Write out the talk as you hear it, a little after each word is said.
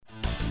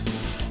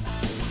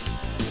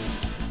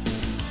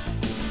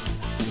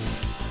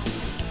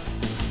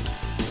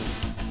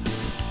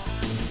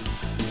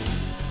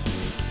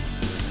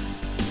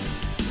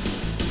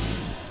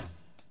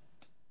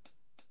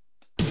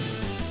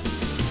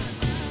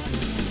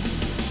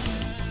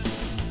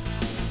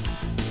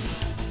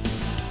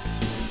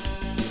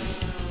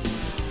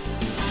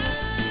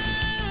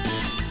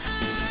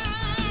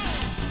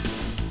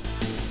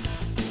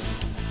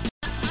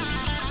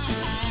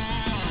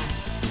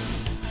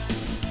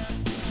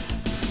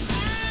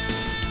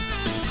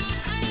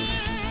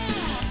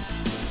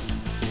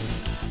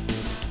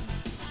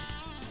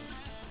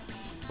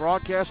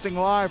Broadcasting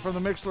live from the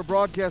Mixler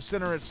Broadcast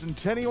Center at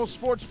Centennial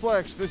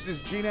Sportsplex. This is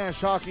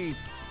G-Nash Hockey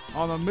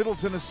on the Middle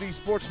Tennessee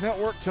Sports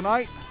Network.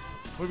 Tonight,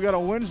 we've got a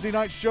Wednesday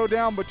night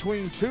showdown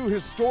between two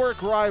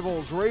historic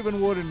rivals,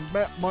 Ravenwood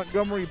and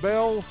Montgomery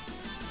Bell.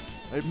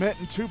 They've met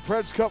in two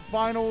Preds Cup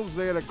finals.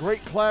 They had a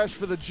great clash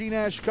for the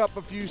G-Nash Cup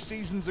a few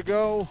seasons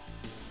ago.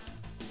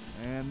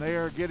 And they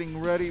are getting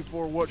ready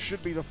for what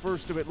should be the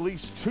first of at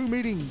least two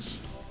meetings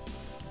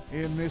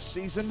in this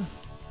season.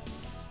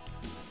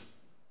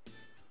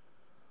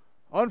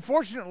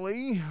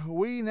 Unfortunately,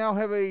 we now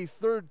have a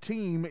third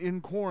team in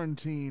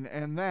quarantine,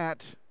 and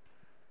that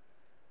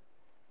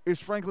is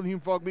Franklin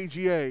Hume-Fogg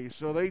BGA.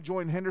 So they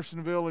join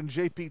Hendersonville and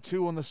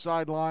JP2 on the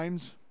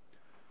sidelines.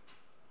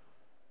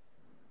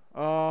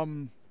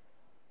 So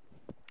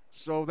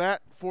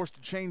that forced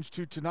a change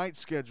to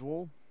tonight's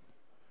schedule.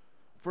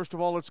 First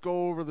of all, let's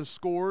go over the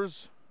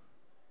scores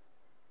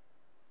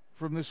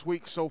from this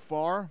week so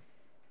far.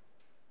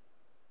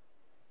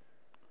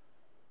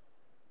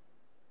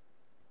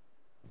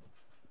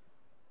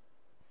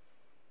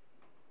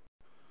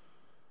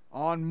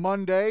 On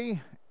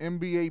Monday,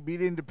 MBA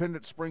beat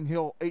Independent Spring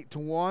Hill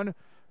 8-1.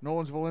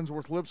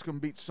 Nolensville-Ensworth-Lipscomb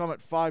beat Summit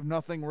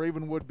 5-0.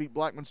 Ravenwood beat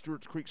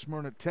Blackman-Stewart's Creek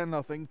Smyrna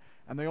 10-0,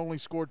 and they only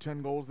scored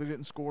 10 goals. They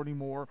didn't score any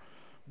more.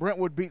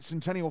 Brentwood beat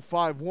Centennial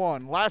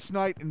 5-1. Last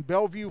night in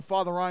Bellevue,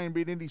 Father Ryan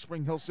beat Indy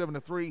Spring Hill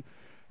 7-3.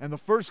 And the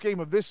first game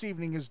of this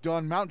evening is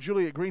done. Mount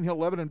Juliet Green Hill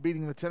Lebanon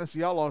beating the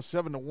Tennessee Outlaws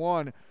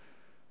 7-1.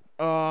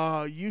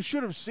 You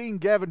should have seen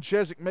Gavin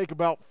Chesak make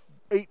about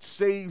 8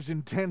 saves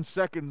in 10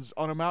 seconds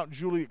on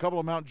a couple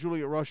of Mount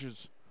Juliet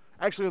rushes.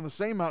 Actually on the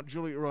same Mount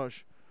Juliet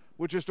rush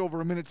with just over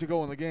a minute to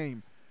go in the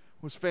game.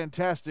 It was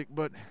fantastic,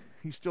 but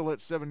he still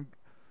let 7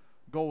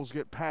 goals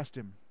get past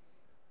him.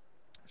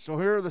 So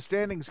here are the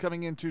standings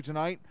coming into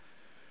tonight.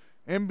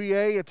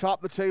 MBA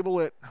atop the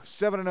table at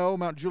 7-0.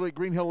 Mount Juliet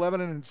Green Hill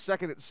Lebanon in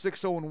second at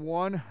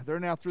 6-0-1.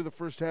 They're now through the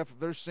first half of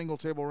their single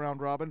table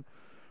round robin.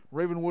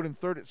 Ravenwood in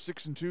third at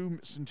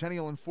 6-2.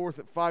 Centennial in fourth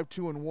at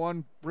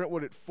 5-2-1.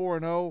 Brentwood at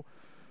 4-0.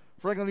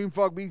 Franklin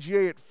Hume-Fogg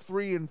BGA at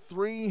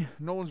 3-3.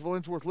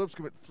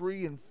 Nolensville-Ensworth-Lipscomb at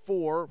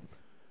 3-4.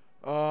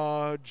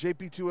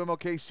 JP2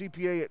 MLK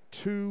CPA at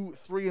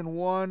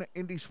 2-3-1.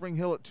 Indy Spring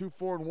Hill at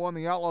 2-4-1.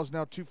 The Outlaws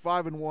now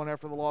 2-5-1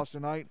 after the loss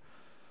tonight.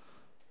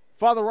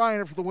 Father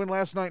Ryan after the win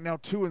last night now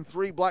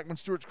 2-3.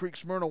 Blackman-Stewart's Creek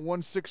Smyrna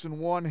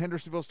 1-6-1.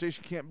 Hendersonville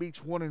Station Camp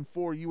Beach 1-4.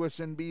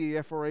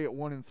 USNBA FRA at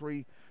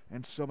 1-3.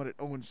 And Summit at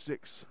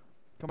 0-6.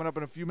 Coming up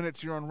in a few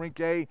minutes here on Rink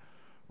A,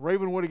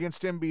 Ravenwood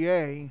against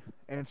MBA,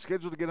 and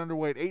scheduled to get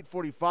underway at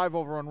 8:45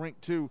 over on Rink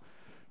 2.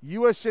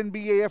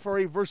 USNBA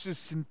FRA versus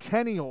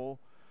Centennial.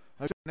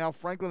 Now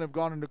Franklin have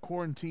gone into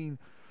quarantine,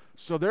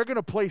 so they're going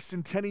to play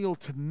Centennial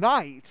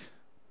tonight.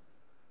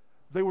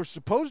 They were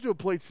supposed to have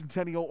played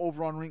Centennial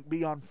over on Rink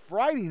B on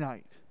Friday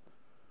night.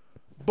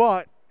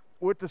 But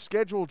with the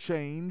schedule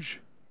change,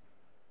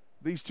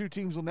 these two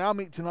teams will now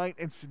meet tonight,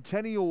 and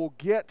Centennial will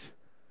get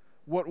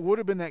what would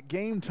have been that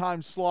game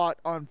time slot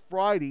on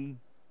Friday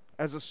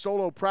as a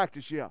solo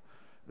practice. Yeah,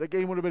 that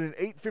game would have been at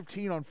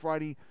 8:15 on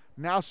Friday.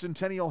 Now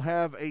Centennial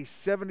have a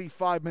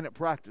 75-minute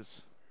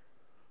practice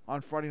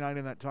on Friday night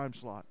in that time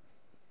slot.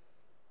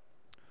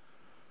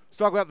 Let's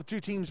talk about the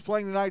two teams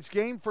playing tonight's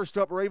game. First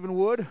up,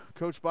 Ravenwood,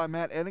 coached by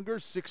Matt Ettinger,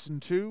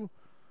 6-2,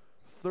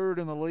 third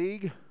in the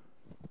league.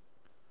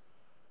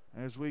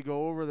 As we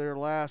go over their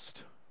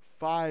last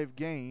 5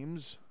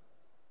 games.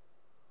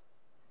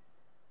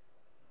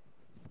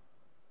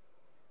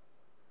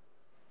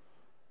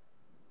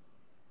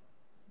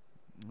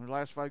 Their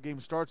last 5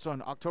 games starts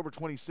on October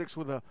 26th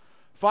with a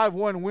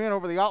 5-1 win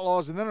over the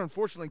Outlaws, and then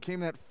unfortunately came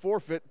that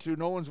forfeit to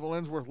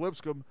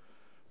Nolensville-Ensworth-Lipscomb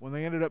when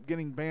they ended up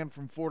getting banned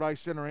from Fordyce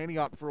Center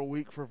Antioch for a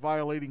week for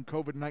violating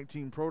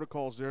COVID-19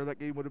 protocols there. That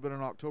game would have been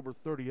on October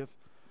 30th.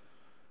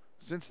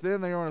 Since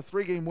then, they are on a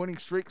 3-game winning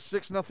streak,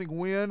 6-0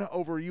 win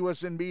over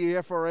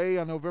USNBA FRA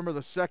on November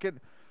the 2nd.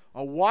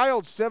 A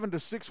wild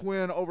 7-6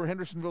 win over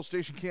Hendersonville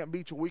Station Camp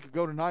Beach a week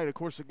ago tonight. Of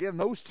course, again,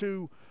 those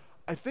two,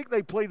 I think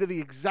they played to the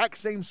exact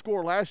same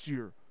score last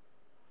year.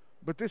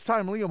 But this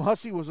time, Liam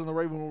Hussey was on the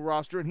Ravenwood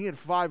roster, and he had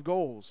 5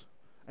 goals.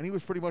 And he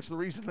was pretty much the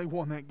reason they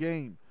won that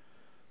game.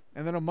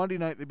 And then on Monday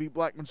night, they beat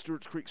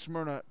Blackman-Stewart's Creek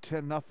Smyrna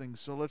 10-0.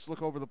 So let's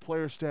look over the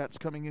player stats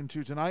coming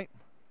into tonight.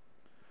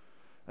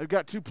 They've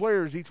got 2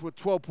 players, each with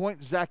 12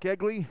 points. Zach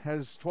Egley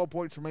has 12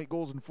 points from 8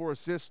 goals and 4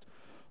 assists.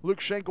 Luke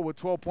Schenkel with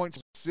 12 points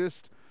and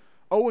assists.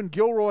 Owen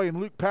Gilroy and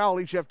Luke Powell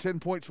each have 10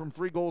 points from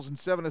 3 goals and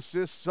 7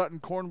 assists. Sutton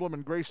Kornblum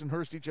and Grayson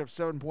Hurst each have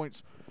 7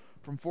 points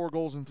from 4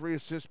 goals and 3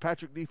 assists.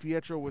 Patrick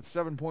DiPietro with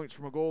 7 points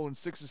from a goal and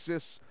 6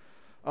 assists.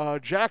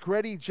 Jack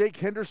Reddy, Jake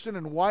Henderson,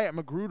 and Wyatt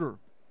Magruder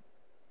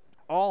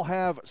all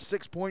have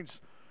 6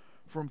 points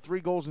from 3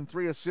 goals and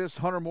 3 assists.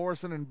 Hunter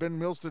Morrison and Ben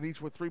Milston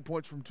each with 3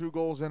 points from 2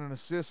 goals and an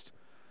assist.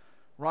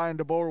 Ryan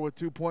DeBoer with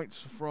 2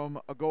 points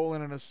from a goal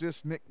and an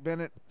assist. Nick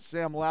Bennett,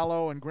 Sam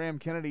Lallo, and Graham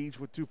Kennedy each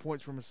with 2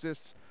 points from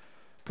assists.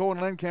 Cohen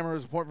Lenkammer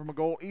has a point from a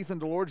goal. Ethan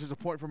DeLorge has a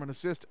point from an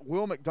assist.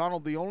 Will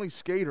McDonald, the only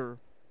skater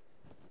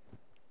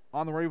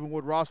on the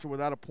Ravenwood roster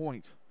without a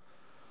point.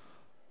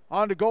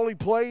 On to goalie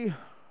play.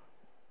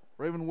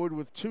 Ravenwood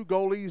with 2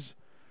 goalies,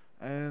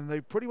 and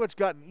they've pretty much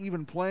gotten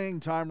even playing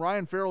time.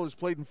 Ryan Farrell has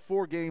played in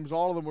 4 games.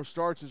 All of them were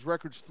starts. His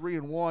record's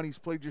 3-1. He's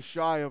played just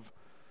shy of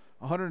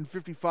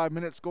 155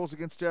 minutes. Goals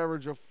against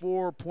average of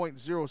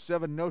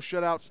 4.07. No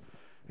shutouts.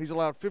 He's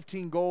allowed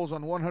 15 goals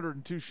on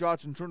 102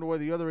 shots and turned away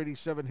the other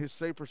 87. His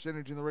save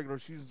percentage in the regular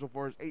season so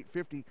far is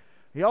 .850.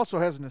 He also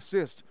has an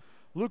assist.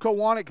 Luke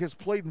Howanek has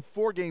played in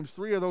 4 games.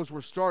 3 of those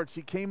were starts.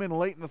 He came in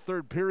late in the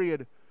third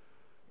period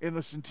in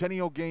the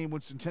Centennial game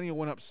when Centennial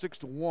went up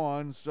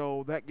 6-1.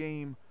 So that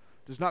game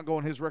does not go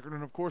on his record.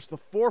 And, of course, the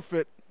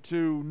forfeit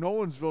to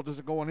Nolensville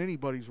doesn't go on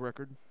anybody's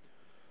record.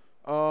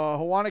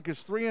 Howanek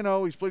is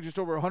 3-0. He's played just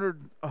over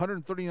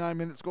 139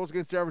 minutes. Goals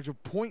against average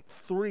of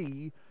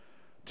 .3.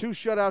 2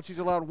 shutouts. He's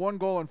allowed 1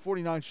 goal on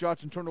 49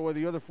 shots and turned away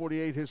the other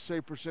 48. His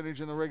save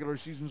percentage in the regular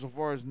season so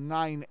far is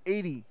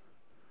 .980.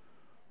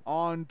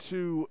 On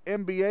to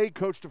NBA,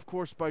 coached, of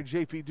course, by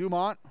J.P.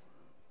 Dumont.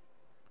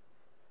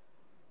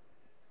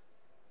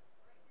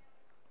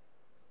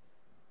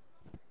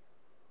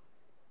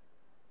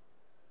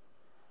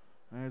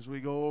 As we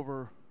go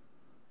over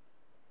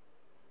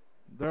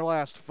their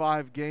last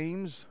 5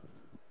 games,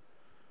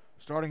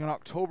 starting on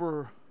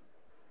October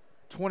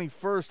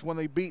 21st when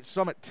they beat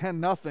Summit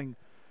 10-0.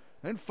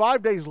 Then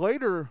 5 days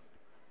later,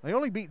 they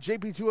only beat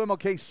JP2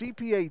 MLK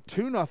CPA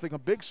 2-0. A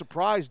big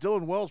surprise.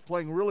 Dylan Wells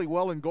playing really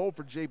well in goal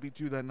for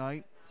JP2 that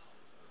night.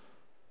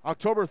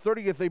 October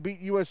 30th, they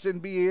beat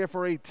USNB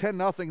AFRA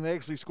 10-0. They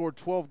actually scored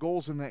 12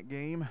 goals in that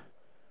game.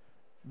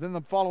 Then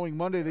the following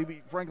Monday, they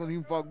beat Franklin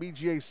Hume-Fogg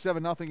BGA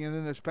 7-0. And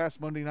then this past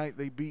Monday night,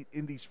 they beat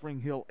Indy Spring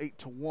Hill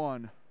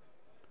 8-1.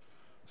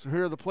 So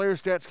here are the player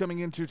stats coming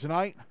into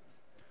tonight.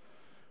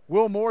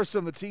 Will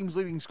Morrison, the team's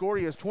leading scorer.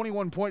 He has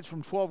 21 points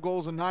from 12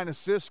 goals and 9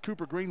 assists.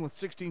 Cooper Green with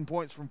 16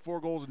 points from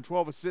 4 goals and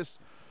 12 assists.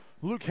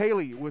 Luke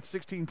Haley with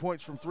 16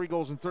 points from 3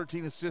 goals and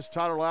 13 assists.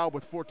 Tyler Laub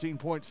with 14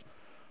 points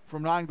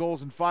from 9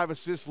 goals and 5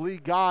 assists. Lee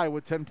Guy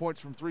with 10 points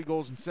from 3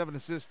 goals and 7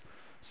 assists.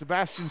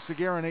 Sebastian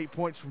Seguin, 8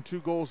 points from 2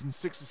 goals and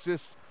 6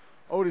 assists.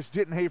 Otis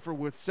Dittenhafer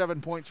with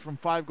 7 points from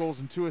 5 goals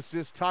and 2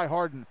 assists. Ty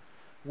Harden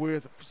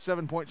with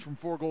 7 points from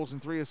 4 goals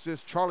and 3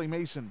 assists. Charlie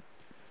Mason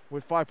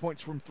with 5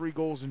 points from 3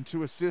 goals and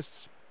 2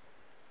 assists.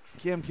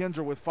 Cam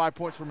Kinzer with 5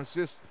 points from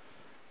assists.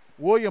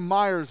 William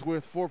Myers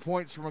with 4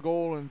 points from a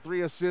goal and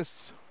 3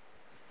 assists.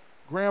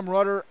 Graham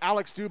Rudder,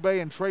 Alex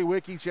Dubé, and Trey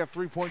Wick each have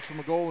 3 points from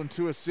a goal and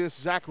 2 assists.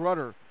 Zach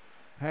Rudder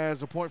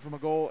has a point from a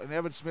goal, and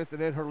Evan Smith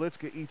and Ed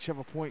Herlitzka each have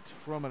a point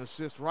from an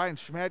assist. Ryan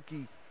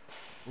Schmadke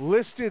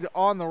listed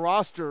on the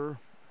roster,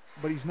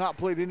 but he's not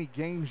played any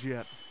games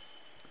yet.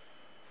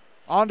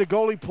 On to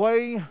goalie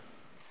play.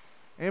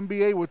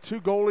 NBA with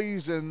 2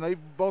 goalies, and they've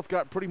both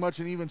got pretty much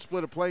an even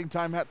split of playing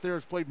time. Matt Thayer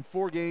has played in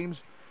 4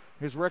 games.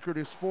 His record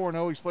is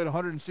 4-0. He's played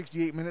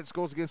 168 minutes,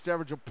 goals against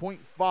average of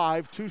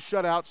 .5, 2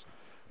 shutouts.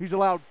 He's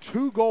allowed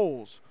 2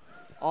 goals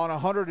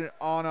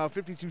on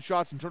 52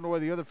 shots and turned away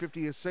the other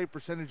 50. His save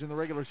percentage in the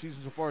regular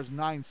season so far is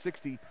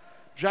 .960.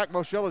 Jack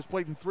Moschel has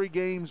played in 3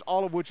 games,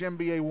 all of which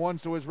NBA won,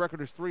 so his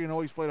record is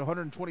 3-0. He's played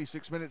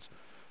 126 minutes,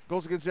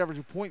 goals against average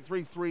of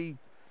 .33.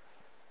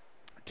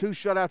 2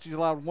 shutouts. He's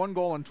allowed 1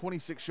 goal on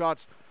 26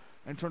 shots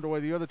and turned away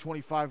the other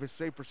 25. His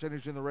save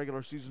percentage in the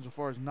regular season so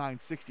far is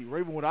 .960.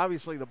 Ravenwood,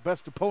 obviously the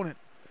best opponent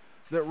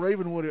that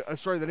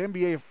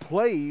NBA have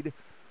played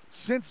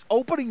since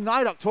opening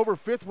night, October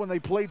 5th, when they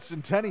played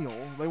Centennial.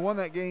 They won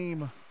that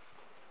game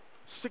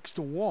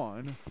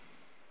 6-1.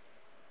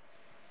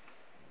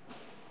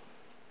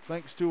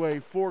 Thanks to a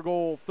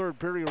 4-goal third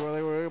period where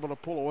they were able to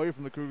pull away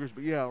from the Cougars.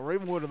 But yeah,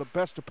 Ravenwood are the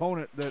best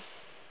opponent that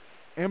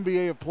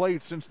NBA have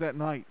played since that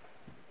night.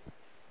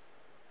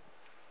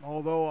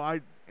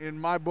 Although in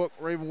my book,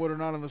 Ravenwood are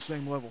not on the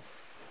same level.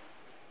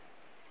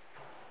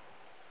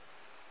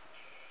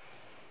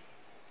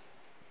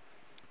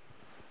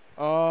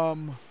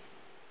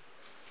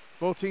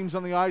 Both teams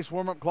on the ice.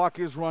 Warm-up clock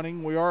is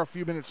running. We are a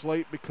few minutes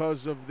late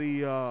because of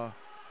the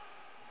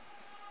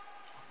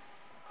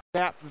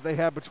gap that they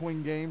have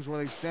between games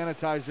where they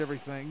sanitize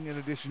everything in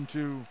addition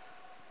to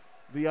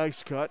the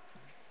ice cut.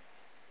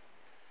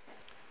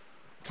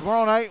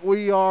 Tomorrow night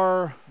we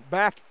are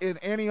back in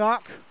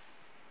Antioch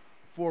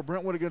for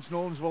Brentwood against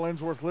Nolensville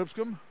Ensworth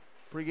Lipscomb.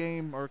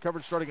 Pre-game or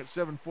coverage starting at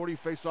 7:40,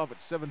 face-off at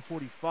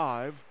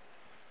 7:45.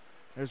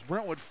 As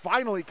Brentwood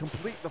finally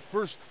complete the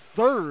first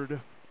third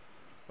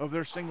of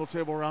their single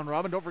table round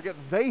robin. Don't forget,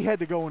 they had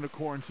to go into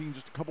quarantine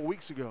just a couple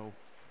weeks ago.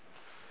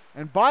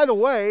 And by the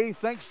way,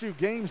 thanks to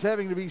games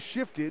having to be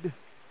shifted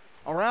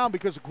around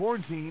because of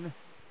quarantine,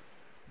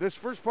 this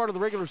first part of the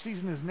regular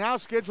season is now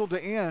scheduled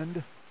to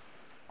end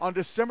on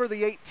December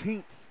the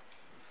 18th.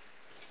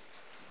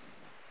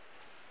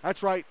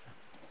 That's right,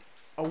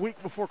 a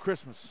week before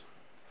Christmas.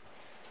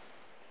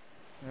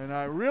 And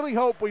I really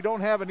hope we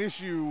don't have an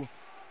issue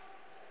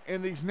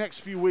in these next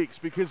few weeks,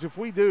 because if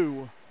we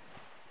do,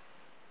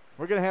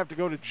 we're going to have to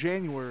go to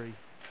January.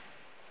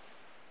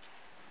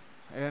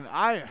 And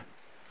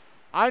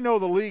I know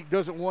the league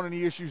doesn't want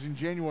any issues in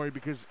January,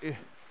 because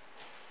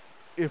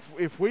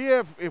if we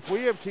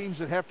have teams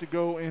that have to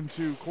go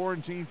into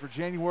quarantine for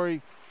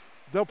January,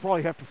 they'll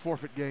probably have to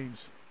forfeit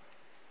games.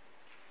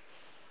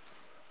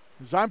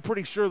 Because I'm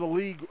pretty sure the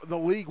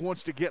league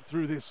wants to get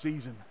through this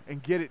season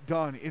and get it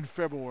done in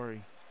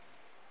February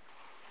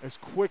as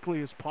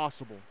quickly as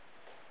possible.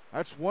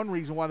 That's one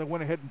reason why they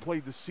went ahead and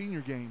played the senior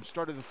game,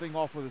 started the thing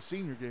off with a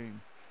senior game.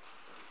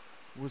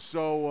 Was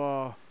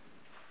so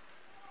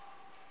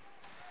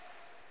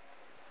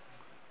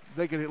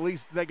they could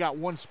they got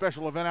one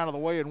special event out of the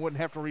way and wouldn't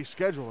have to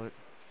reschedule it.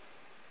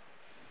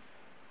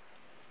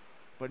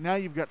 But now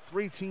you've got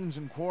 3 teams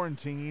in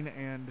quarantine,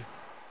 and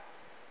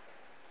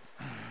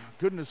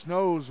goodness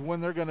knows when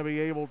they're going to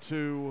be able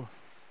to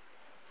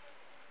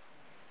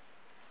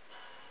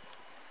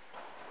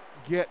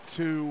get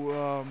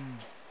to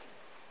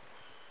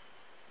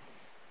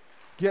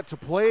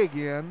play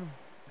again.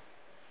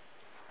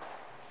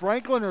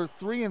 Franklin are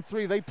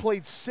 3-3. They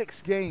played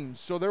 6 games,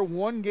 so they're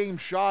 1 game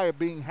shy of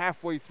being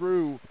halfway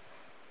through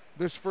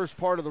this first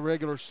part of the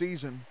regular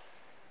season.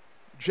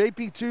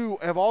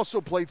 JP2 have also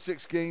played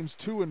 6 games,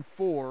 2-4,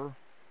 or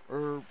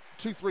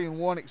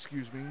 2-3-1,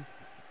 excuse me.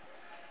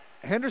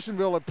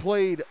 Hendersonville have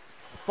played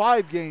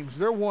 5 games.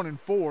 They're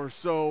 1-4,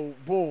 so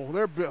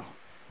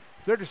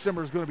their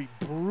December is going to be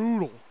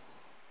brutal,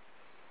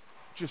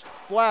 just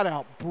flat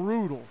out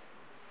brutal.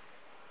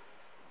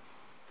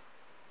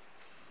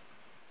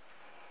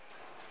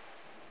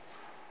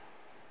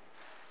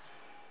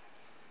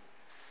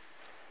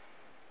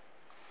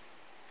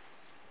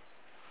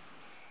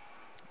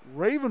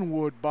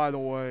 Ravenwood, by the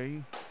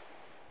way,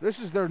 this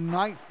is their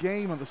 9th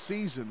game of the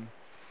season.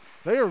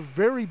 They are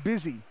very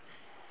busy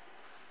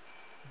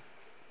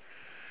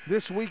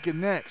this week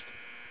and next.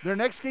 Their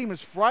next game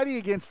is Friday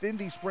against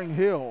Indy Spring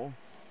Hill.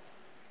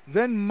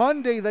 Then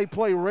Monday they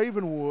play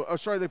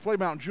they play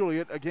Mount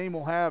Juliet, a game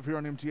we'll have here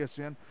on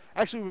MTSN.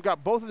 Actually, we've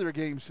got both of their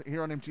games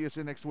here on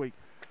MTSN next week.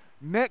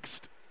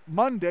 Next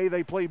Monday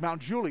they play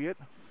Mount Juliet.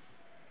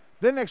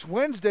 Then next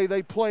Wednesday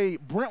they play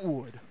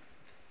Brentwood.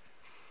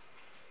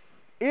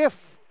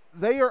 If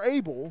they are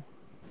able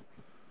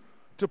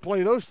to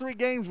play those 3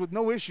 games with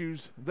no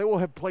issues, they will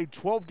have played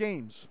 12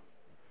 games.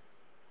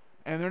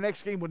 And their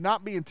next game would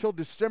not be until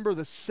December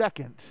the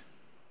 2nd,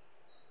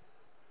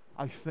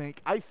 I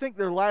think. I think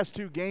their last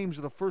 2 games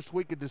are the first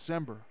week of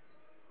December.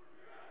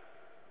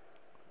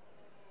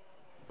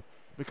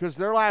 Because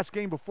their last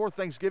game before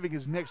Thanksgiving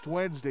is next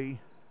Wednesday,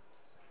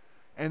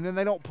 and then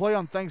they don't play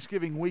on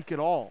Thanksgiving week at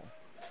all.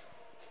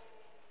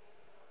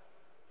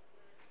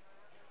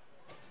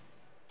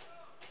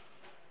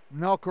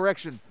 No,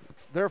 correction.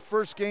 Their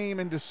first game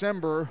in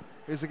December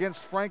is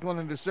against Franklin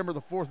on December the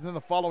 4th, and then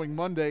the following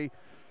Monday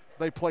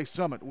they play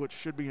Summit, which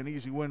should be an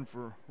easy win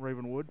for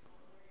Ravenwood.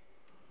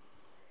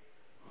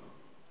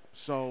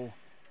 So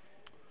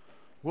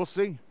we'll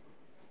see.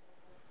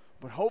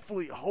 But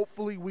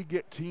hopefully we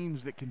get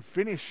teams that can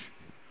finish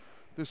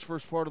this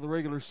first part of the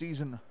regular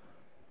season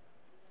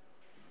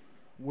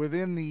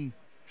within the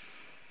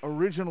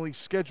originally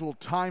scheduled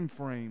time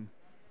frame,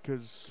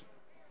 because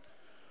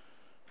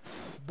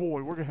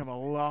boy, we're going to have a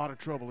lot of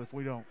trouble if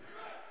we don't.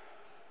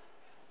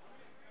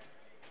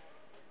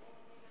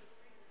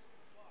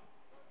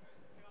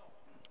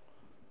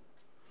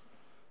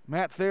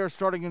 Matt Thayer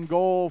starting in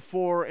goal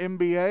for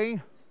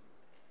MBA.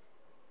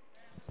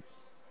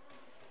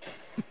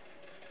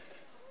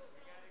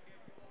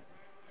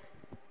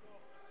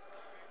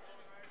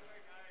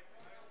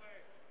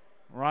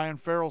 Ryan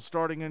Farrell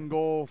starting in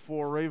goal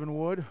for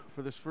Ravenwood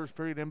for this first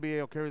period. MBA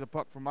will carry the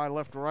puck from my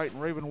left to right,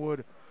 and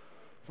Ravenwood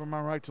from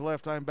my right to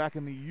left. I'm back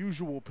in the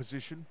usual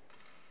position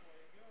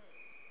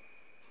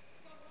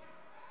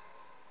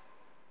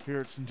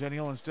here at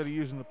Centennial instead of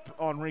using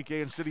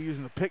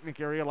the picnic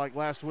area like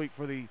last week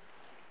for the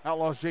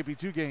Outlaws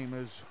JP2 game.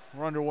 As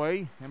we're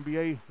underway,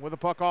 NBA with a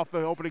puck off the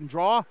opening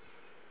draw.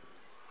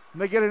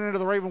 And they get it into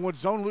the Ravenwood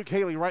zone. Luke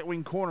Haley, right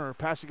wing corner,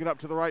 passing it up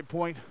to the right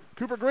point.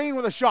 Cooper Green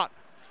with a shot.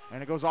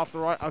 And it goes off the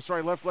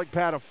left leg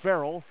pad of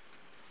Farrell.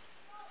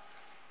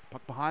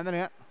 Puck behind the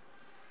net.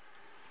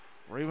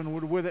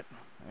 Ravenwood with it,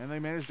 and they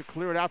managed to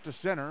clear it out to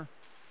center.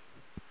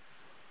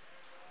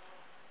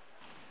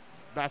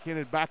 Back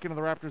into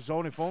the Raptors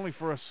zone, if only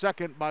for a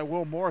second, by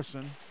Will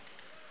Morrison.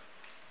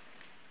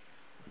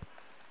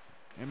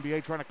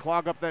 NBA trying to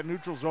clog up that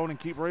neutral zone and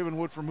keep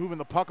Ravenwood from moving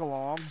the puck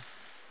along.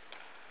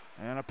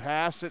 And a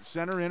pass at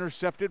center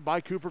intercepted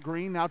by Cooper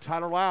Green. Now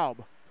Tyler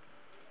Laub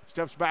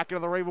steps back into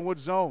the Ravenwood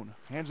zone.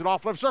 Hands it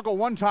off left circle.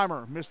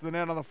 One-timer. Missed the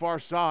net on the far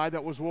side.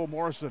 That was Will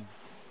Morrison.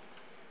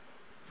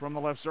 From the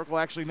left circle.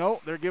 Actually,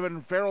 no, they're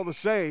giving Farrell the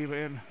save,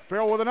 and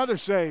Farrell with another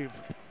save.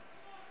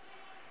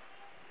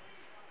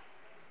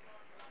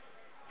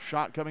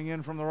 Shot coming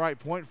in from the right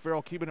point.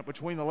 Farrell keeping it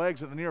between the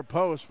legs at the near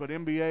post, but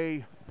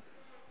MBA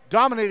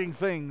dominating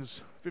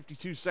things.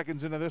 52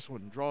 seconds into this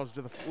one. Draws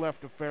to the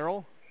left of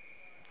Farrell.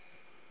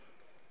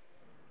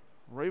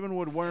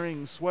 Ravenwood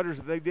wearing sweaters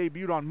that they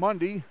debuted on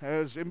Monday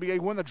as MBA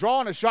win the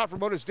draw, and a shot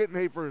from Otis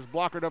Dittenhafer is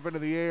blocked up into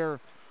the air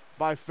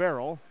by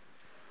Farrell.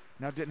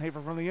 Now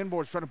Dittenhafer from the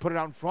inboards trying to put it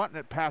out in front, and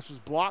that pass was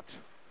blocked.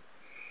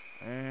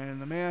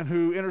 And the man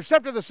who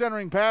intercepted the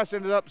centering pass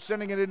ended up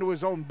sending it into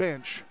his own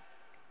bench.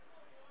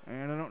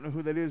 And I don't know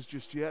who that is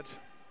just yet.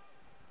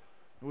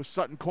 It was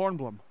Sutton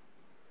Kornblum.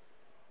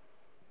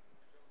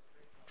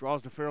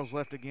 Draws to Farrell's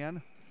left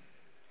again.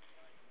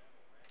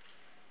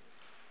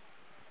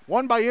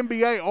 One by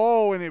NBA.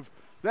 Oh, and if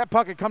that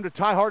puck had come to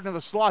Ty Harden in the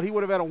slot, he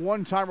would have had a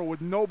one-timer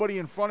with nobody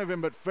in front of him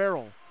but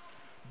Farrell.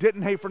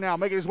 Dittenhafer now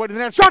making his way to the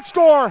net. Shot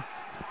score!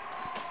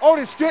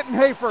 Otis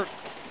Dittenhafer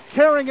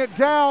carrying it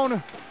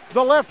down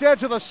the left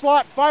edge of the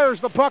slot, fires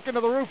the puck into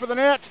the roof of the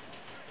net,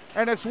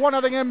 and it's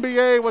 1-0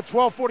 NBA with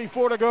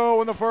 12:44 to go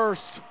in the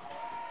first.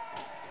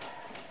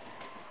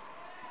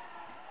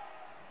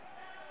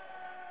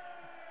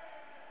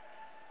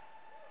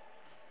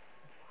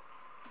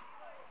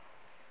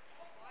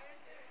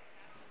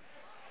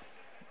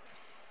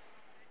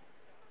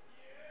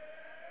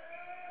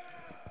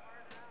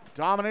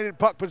 Dominated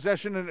puck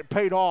possession, and it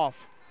paid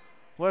off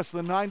less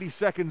than 90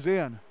 seconds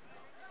in.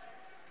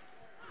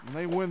 And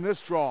they win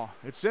this draw.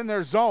 It's in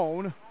their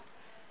zone,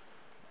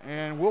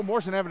 and Will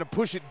Morrison having to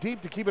push it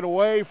deep to keep it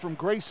away from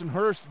Grayson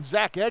Hurst and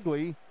Zach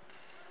Egley.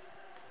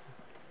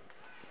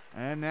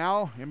 And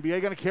now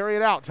NBA going to carry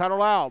it out. Tyler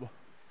Laub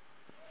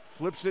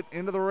flips it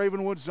into the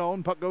Ravenwood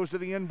zone. Puck goes to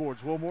the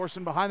inboards. Will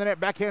Morrison behind the net,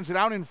 backhands it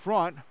out in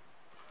front.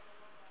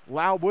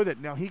 Laub with it.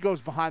 Now he goes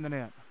behind the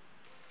net.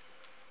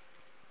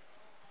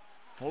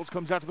 Holtz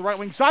comes out to the right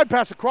wing side,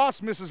 pass across,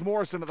 misses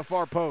Morrison at the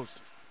far post.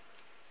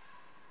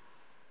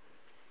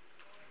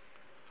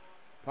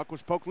 Puck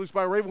was poked loose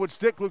by a Ravenwood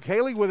stick. Luke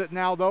Haley with it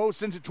now, though,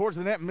 sends it towards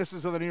the net,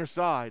 misses on the near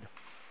side.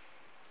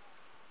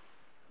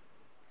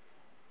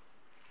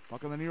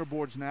 Puck on the near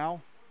boards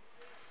now.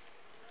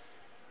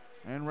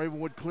 And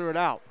Ravenwood clear it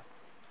out.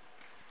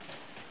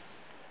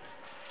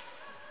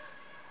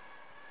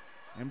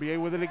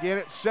 NBA with it again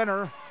at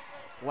center.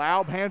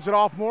 Laub hands it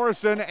off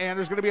Morrison, and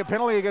there's going to be a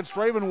penalty against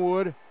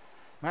Ravenwood.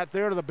 Matt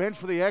Thayer to the bench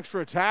for the extra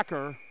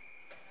attacker.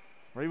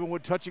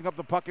 Ravenwood touching up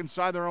the puck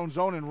inside their own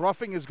zone, and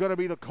roughing is going to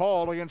be the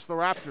call against the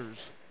Raptors.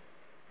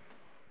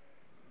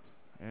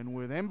 And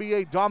with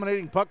NBA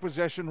dominating puck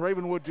possession,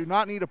 Ravenwood do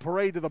not need a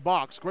parade to the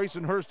box.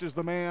 Grayson Hurst is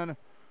the man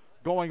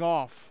going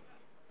off.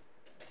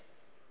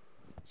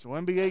 So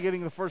NBA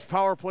getting the first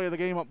power play of the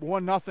game up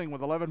 1-0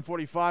 with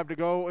 11:45 to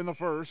go in the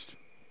first.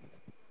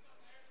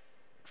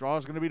 Draw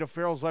is going to be to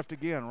Farrell's left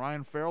again.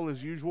 Ryan Farrell,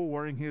 as usual,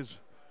 wearing his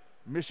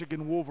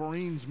Michigan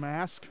Wolverines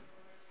mask.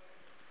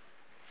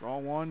 Draw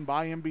one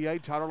by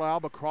NBA. Tyler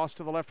Laub across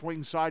to the left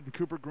wing side and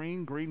Cooper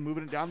Green. Green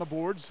moving it down the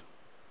boards.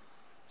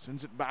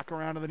 Sends it back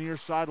around to the near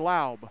side.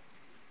 Laub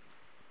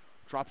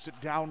drops it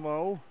down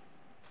low.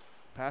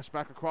 Pass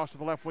back across to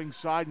the left wing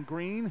side and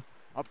Green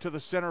up to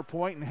the center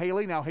point and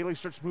Haley. Now Haley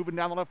starts moving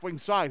down the left wing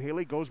side.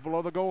 Haley goes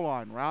below the goal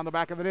line, round the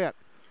back of the net.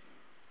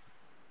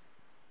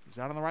 He's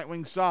out on the right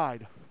wing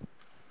side.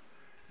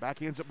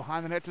 Backhands it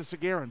behind the net to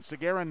Sagarin.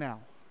 Sagarin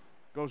now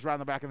goes around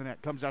the back of the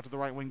net, comes out to the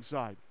right wing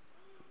side.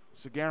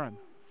 Sagarin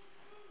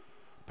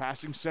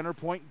passing center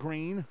point,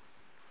 Green.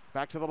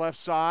 Back to the left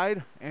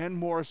side, and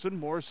Morrison.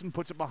 Morrison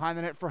puts it behind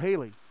the net for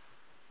Haley.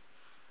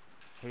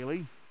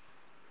 Haley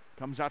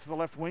comes out to the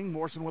left wing.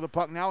 Morrison with a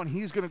puck now, and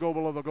he's going to go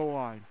below the goal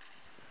line.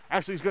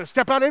 Actually, he's going to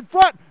step out in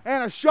front,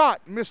 and a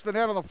shot. Missed the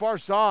net on the far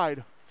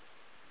side.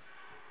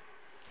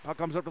 Puck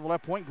comes up to the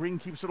left point. Green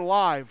keeps it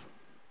alive.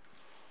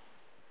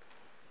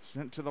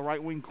 Sent to the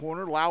right wing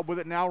corner. Laub with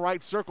it now,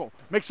 right circle.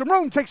 Makes some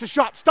room, takes a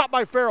shot. Stopped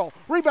by Farrell.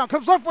 Rebound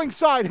comes left wing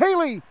side.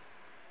 Haley.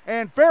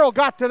 And Farrell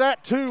got to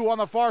that too on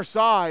the far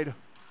side.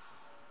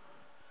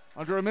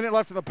 Under a minute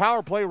left in the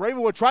power play.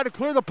 Ravenwood tried to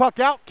clear the puck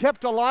out.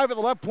 Kept alive at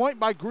the left point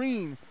by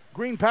Green.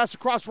 Green pass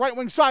across right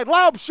wing side.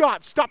 Laub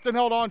shot. Stopped and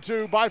held on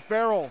to by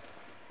Farrell.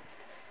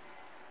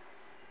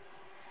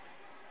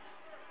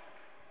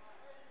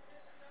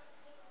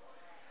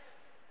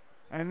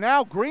 And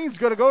now Green's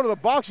going to go to the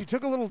box. He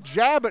took a little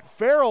jab at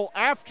Farrell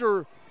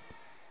after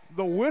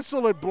the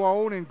whistle had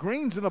blown, and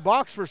Green's in the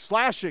box for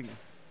slashing.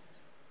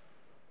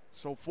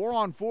 So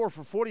 4-on-4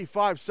 for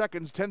 45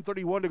 seconds,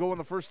 10:31 to go in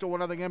the first, still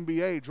 1-0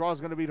 NBA. Draw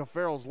is going to be to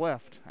Farrell's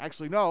left.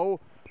 Actually,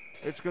 no,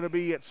 it's going to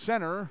be at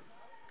center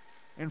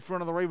in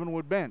front of the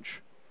Ravenwood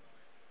bench.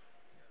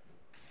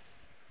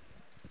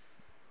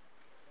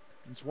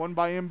 It's won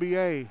by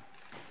NBA.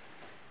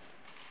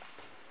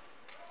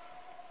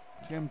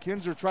 Cam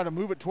Kinzer tried to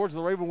move it towards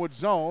the Ravenwood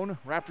zone.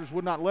 Raptors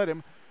would not let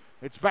him.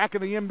 It's back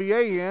in the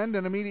NBA end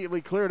and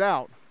immediately cleared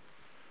out.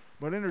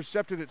 But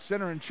intercepted at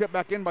center and chipped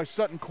back in by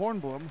Sutton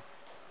Kornblum.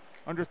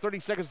 Under 30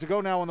 seconds to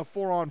go now on the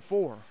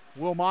 4-on-4.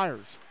 Will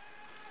Myers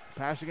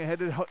passing ahead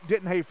to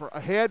Dittenhafer.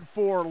 Ahead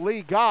for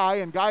Lee Guy,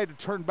 and Guy had to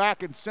turn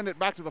back and send it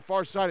back to the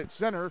far side at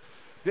center.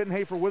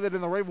 Dittenhafer with it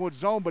in the Ravenwood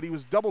zone, but he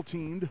was double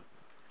teamed.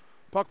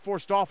 Puck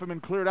forced off him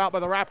and cleared out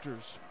by the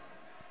Raptors.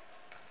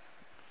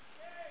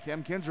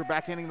 Cam Kinzer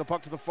backhanding the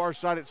puck to the far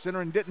side at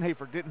center, and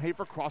Dittenhafer.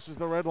 Dittenhafer crosses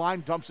the red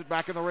line, dumps it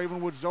back in the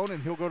Ravenwood zone,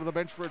 and he'll go to the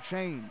bench for a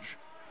change.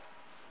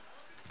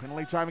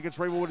 Penalty time against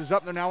Ravenwood is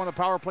up. They're now on the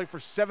power play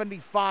for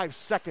 75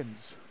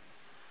 seconds.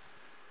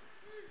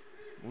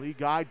 Lee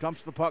Guy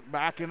dumps the puck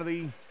back into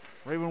the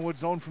Ravenwood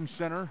zone from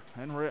center,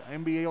 and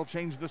NBA will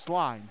change this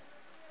line.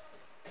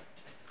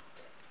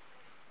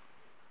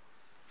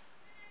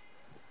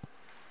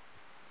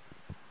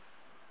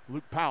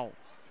 Luke Powell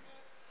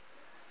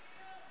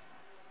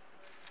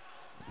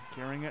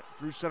Carrying it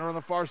through center on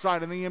the far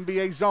side in the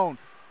NBA zone.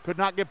 Could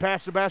not get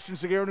past Sebastian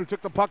Seguin, who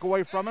took the puck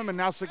away from him, and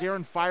now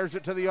Seguin fires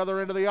it to the other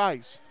end of the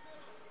ice.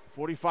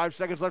 45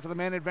 seconds left of the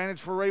man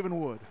advantage for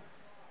Ravenwood.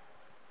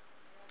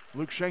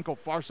 Luke Schenkel,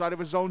 far side of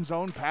his own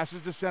zone,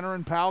 passes to center,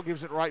 and Powell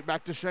gives it right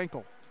back to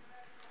Schenkel.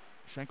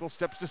 Schenkel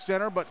steps to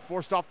center, but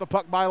forced off the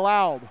puck by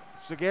Laub.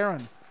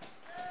 Seguin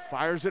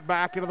fires it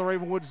back into the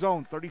Ravenwood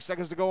zone. 30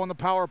 seconds to go on the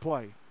power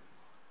play.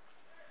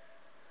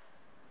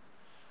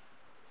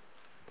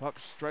 Puck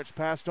stretched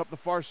past up the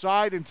far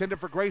side, intended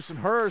for Grayson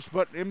Hurst,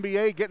 but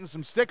NBA getting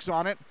some sticks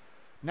on it.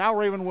 Now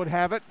Ravenwood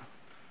have it.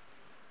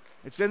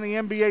 It's in the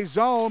NBA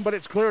zone, but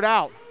it's cleared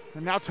out.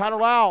 And now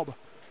Tyler Laub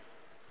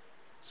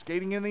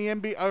skating in the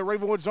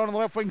Ravenwood zone on the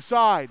left wing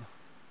side.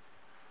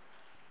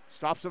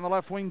 Stops in the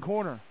left wing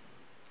corner.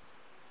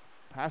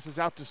 Passes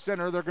out to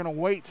center. They're going to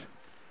wait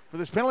for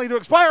this penalty to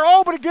expire.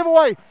 Oh, but a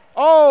giveaway.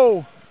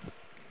 Oh!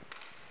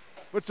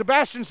 But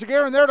Sebastian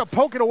Seguin there to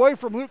poke it away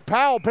from Luke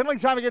Powell. Penalty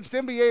time against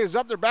NBA is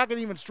up. They're back in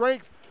even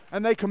strength,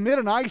 and they commit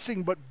an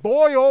icing. But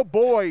boy, oh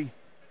boy,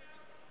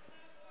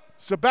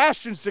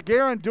 Sebastian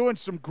Seguin doing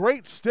some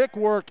great stick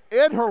work.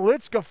 Ed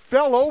Herlitzka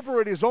fell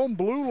over at his own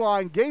blue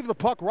line, gave the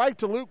puck right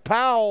to Luke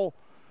Powell.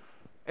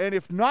 And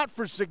if not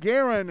for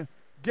Seguin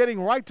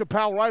getting right to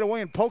Powell right away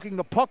and poking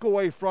the puck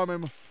away from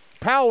him,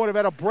 Powell would have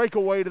had a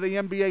breakaway to the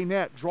NBA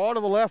net. Draw to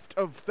the left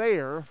of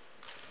Thayer.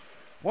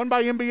 Won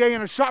by NBA,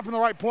 and a shot from the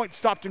right point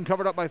stopped and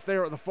covered up by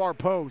Thayer at the far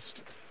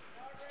post.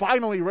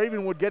 Finally,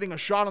 Ravenwood getting a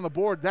shot on the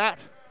board.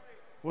 That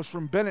was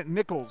from Bennett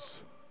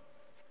Nichols.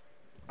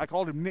 I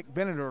called him Nick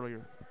Bennett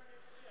earlier.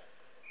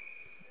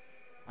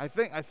 I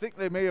think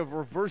they may have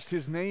reversed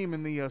his name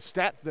in the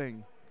stat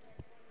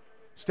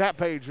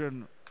page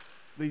on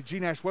the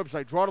GNash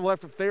website. Draw to the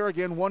left of Thayer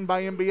again, won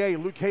by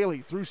NBA. Luke Haley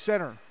through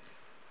center.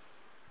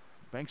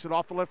 Banks it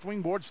off the left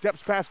wing board,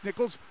 steps past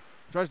Nichols,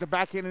 tries to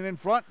backhand it in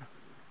front.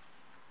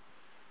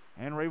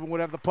 And Ravenwood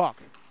have the puck.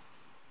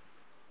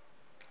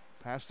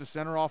 Pass to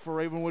center off a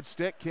Ravenwood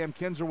stick. Cam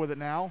Kinzer with it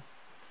now.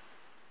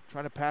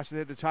 Trying to pass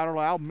it to Tyler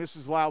Laub.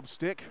 Misses Laub's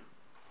stick.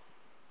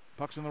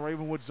 Puck's in the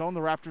Ravenwood zone.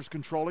 The Raptors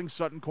controlling.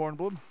 Sutton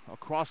Kornblum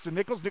across to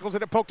Nichols. Nichols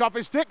had it poked off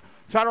his stick.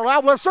 Tyler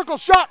Laub left circle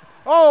shot.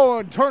 Oh,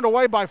 and turned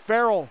away by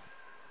Farrell.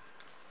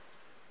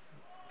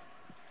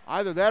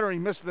 Either that or he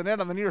missed the net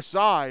on the near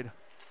side.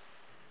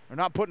 They're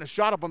not putting a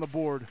shot up on the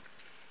board.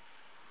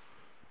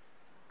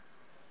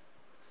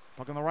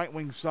 Puck on the right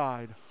wing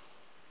side.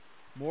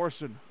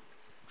 Morrison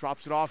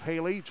drops it off.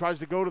 Haley tries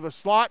to go to the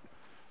slot.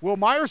 Will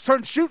Myers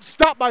turn, shoot,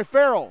 stopped by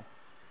Farrell.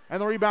 And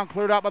the rebound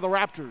cleared out by the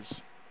Raptors.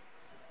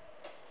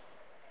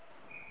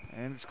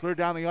 And it's cleared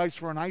down the ice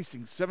for an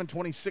icing.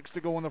 7:26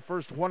 to go in the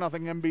first,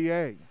 1-0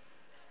 NBA.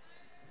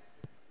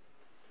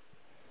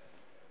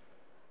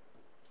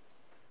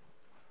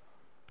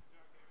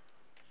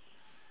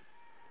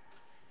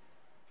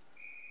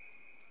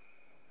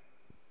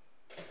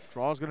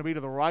 Draw is going to be to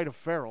the right of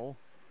Farrell.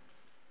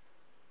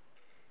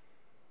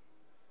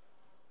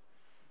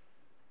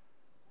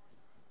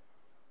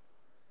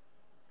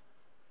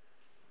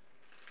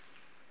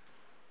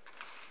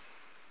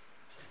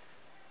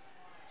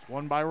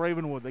 Won by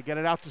Ravenwood. They get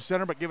it out to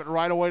center, but give it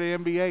right away to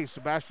NBA.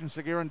 Sebastian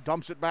Seguin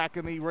dumps it back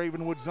in the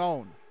Ravenwood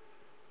zone.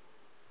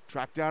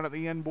 Tracked down at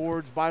the end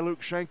boards by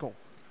Luke Schenkel.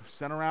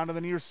 Sent around to the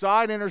near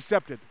side,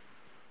 intercepted.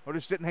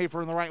 Otis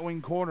Dittenhafer in the right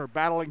wing corner,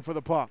 battling for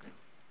the puck.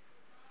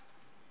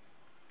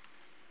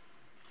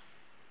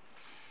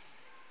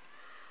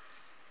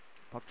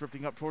 Puck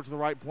drifting up towards the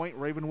right point.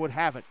 Ravenwood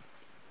have it.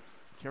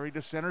 Carried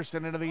to center,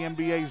 sent into the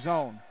NBA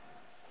zone.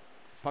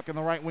 Puck in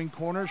the right wing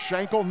corner.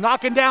 Schenkel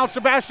knocking down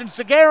Sebastian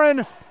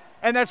Seguin,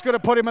 and that's going to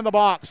put him in the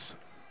box.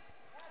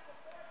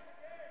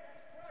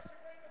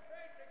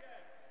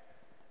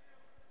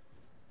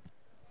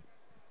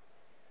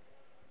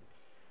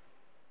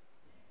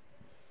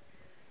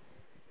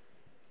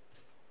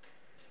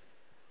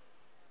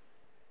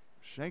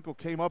 Schenkel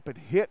came up and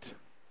hit.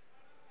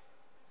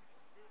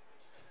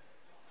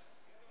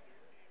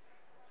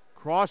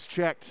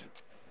 Cross-checked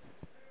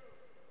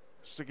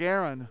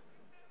Seguin.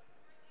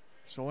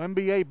 So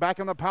NBA back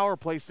on the power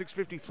play,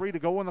 6:53 to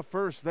go in the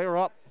first. They're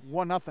up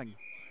 1-0.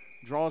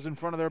 Draws in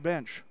front of their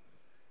bench.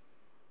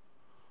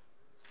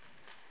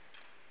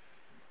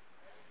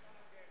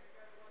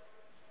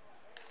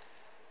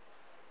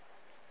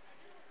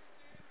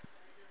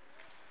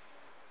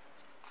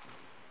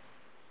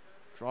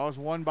 Draws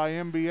won by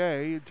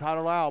NBA.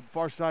 Tyler Laub,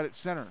 far side at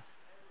center.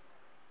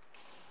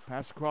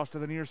 Pass across to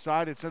the near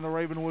side. It's in the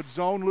Ravenwood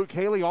zone. Luke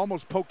Haley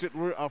almost poked it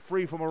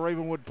free from a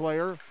Ravenwood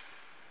player.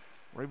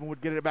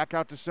 Ravenwood get it back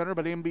out to center,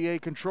 but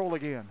NBA control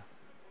again.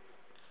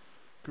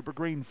 Cooper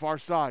Green, far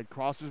side,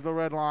 crosses the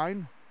red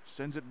line,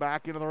 sends it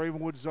back into the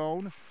Ravenwood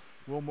zone.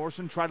 Will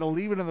Morrison try to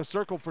leave it in the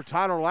circle for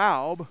Tyler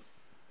Laub.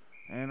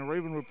 And a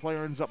Ravenwood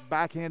player ends up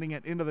backhanding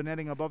it into the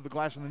netting above the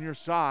glass on the near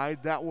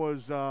side. That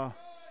was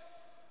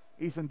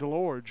Ethan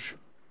DeLorge.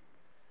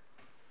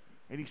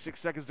 86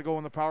 seconds to go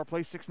in the power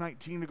play,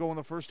 6:19 to go in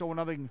the first,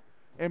 0-0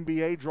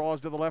 NBA.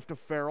 Draws to the left of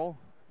Farrell.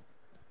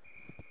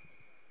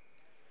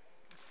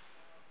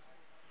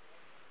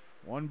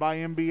 One by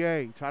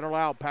MBA. Tyler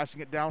Loud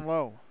passing it down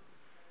low.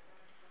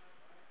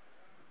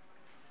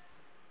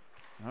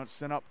 Now it's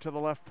sent up to the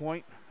left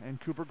point, and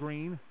Cooper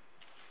Green.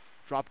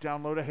 Drop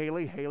down low to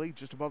Haley. Haley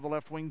just above the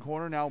left wing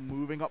corner, now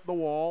moving up the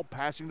wall,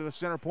 passing to the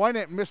center point.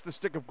 It missed the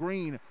stick of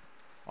Green.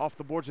 Off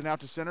the boards and out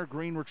to center.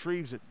 Green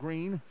retrieves it.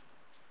 Green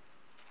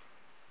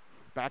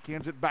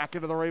backhands it back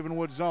into the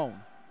Ravenwood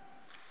zone.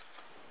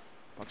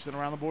 Puck's in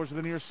around the boards to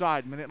the near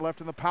side. Minute left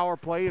in the power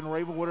play, and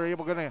Ravenwood are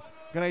going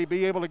to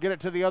be able to get it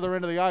to the other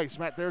end of the ice.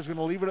 Matt Thayer's going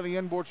to leave it at the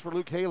end boards for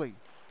Luke Haley.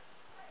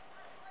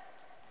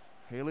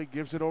 Haley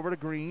gives it over to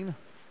Green.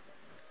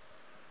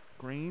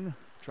 Green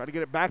try to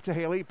get it back to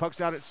Haley.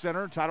 Puck's out at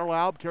center. Tyler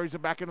Laub carries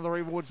it back into the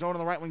Ravenwood zone on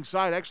the right wing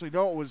side. Actually,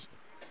 no, it was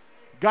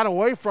got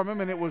away from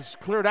him, and it was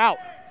cleared out.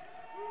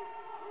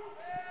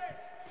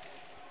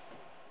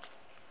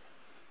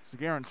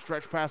 Sagarin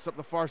stretch pass up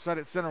the far side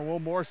at center. Will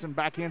Morrison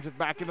backhands it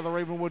back into the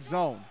Ravenwood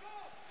zone.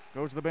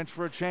 Goes to the bench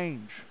for a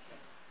change.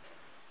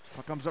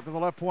 Puck comes up to the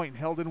left point.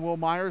 Held in Will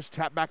Myers.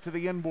 Tap back to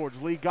the inboards.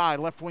 Lee Guy,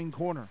 left wing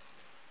corner.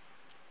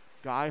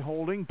 Guy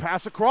holding.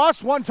 Pass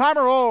across.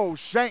 One-timer. Oh,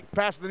 Shank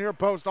past the near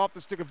post off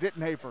the stick of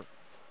Dittenhafer.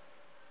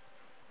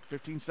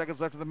 15 seconds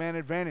left of the man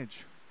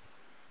advantage.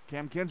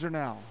 Cam Kinzer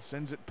now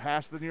sends it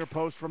past the near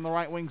post from the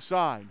right wing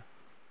side.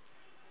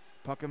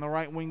 Puck in the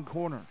right wing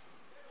corner.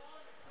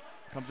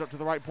 Comes up to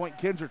the right point.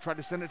 Kinzer tried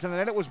to send it to the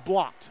net. It was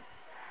blocked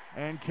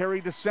and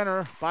carried to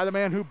center by the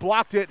man who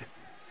blocked it.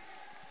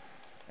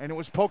 And it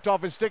was poked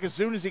off his stick as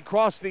soon as he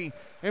crossed the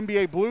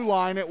NBA blue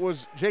line. It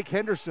was Jake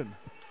Henderson.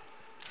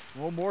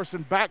 Will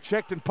Morrison back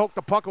checked and poked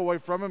the puck away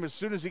from him as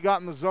soon as he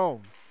got in the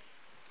zone.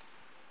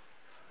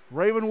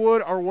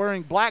 Ravenwood are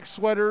wearing black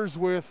sweaters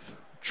with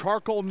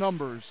charcoal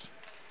numbers.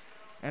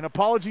 And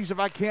apologies if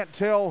I can't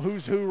tell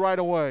who's who right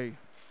away.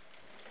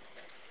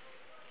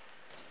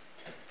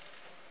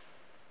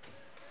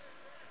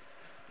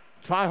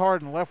 Ty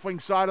Harden, left wing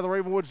side of the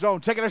Ravenwood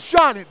zone, taking a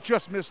shot. It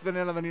just missed the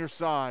net on the near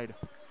side.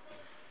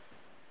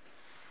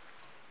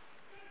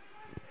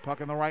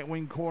 Puck in the right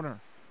wing corner.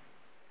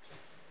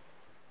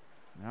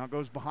 Now it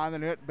goes behind the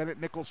net. Bennett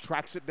Nichols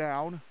tracks it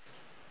down.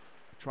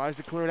 Tries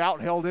to clear it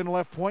out. Held in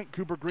left point.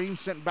 Cooper Green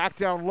sent back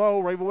down low.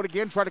 Ravenwood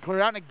again tried to clear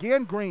it out. And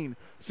again Green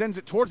sends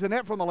it towards the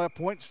net from the left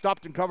point.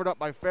 Stopped and covered up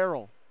by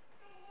Farrell.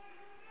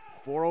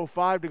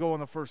 4:05 to go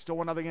in the first. Still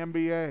 1-0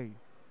 NBA.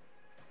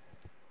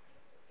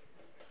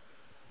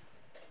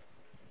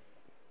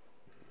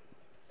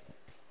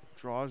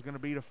 Draw is going to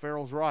be to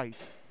Farrell's right.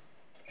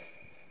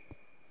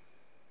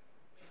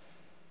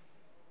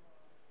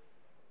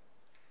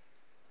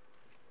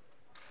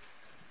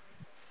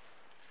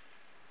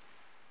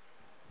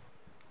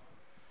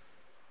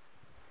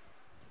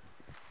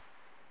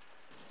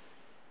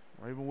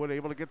 Ravenwood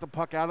able to get the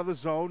puck out of the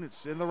zone.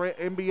 It's in the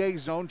NBA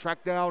zone,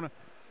 tracked down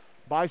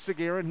by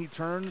Sagarin. He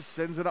turns,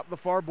 sends it up the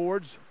far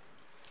boards.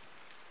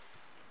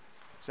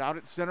 It's out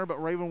at center,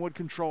 but Ravenwood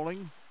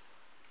controlling.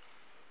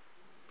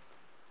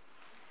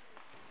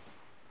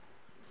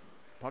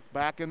 Puck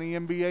back in the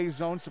NBA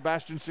zone.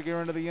 Sebastian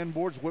Sagarin to the end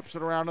boards, whips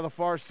it around to the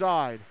far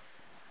side.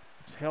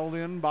 It's held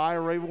in by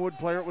a Ravenwood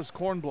player. It was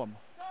Kornblum.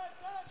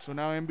 So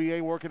now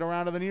NBA working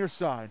around to the near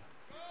side.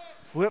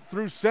 Flip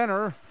through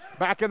center.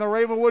 Back in the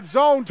Ravenwood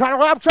zone. Tyler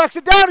Lapp tracks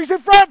it down. He's in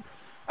front.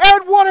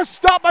 And what a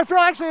stop by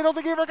Farrell. Actually, I don't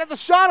think he ever got the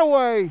shot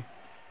away.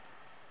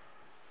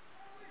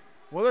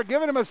 Well, they're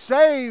giving him a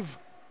save.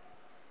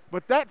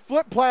 But that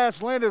flip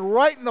pass landed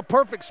right in the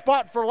perfect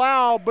spot for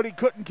Lau, but he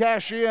couldn't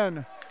cash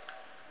in.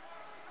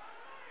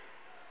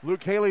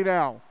 Luke Haley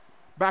now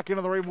back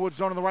into the Ravenwood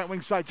zone on the right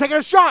wing side. Taking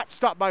a shot.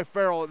 Stopped by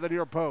Farrell at the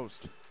near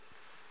post.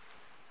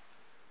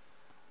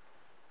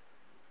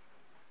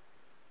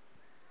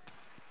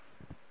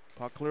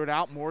 Puck cleared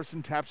out.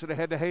 Morrison taps it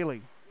ahead to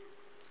Haley.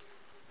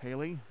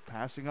 Haley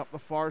passing up the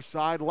far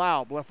side.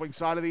 Laub, left wing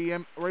side of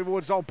the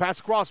Ravenwood zone.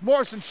 Pass across.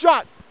 Morrison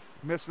shot.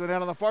 Missed the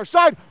net on the far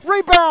side.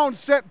 Rebound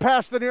sent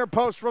past the near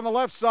post from the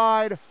left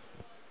side.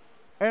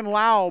 And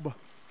Laub.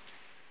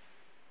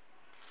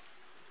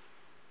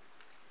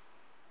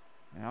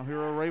 Now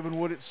here are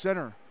Ravenwood at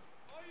center.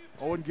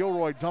 Owen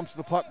Gilroy dumps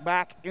the puck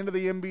back into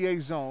the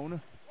NBA zone.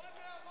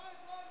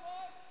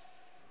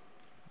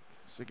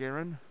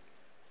 Sagarin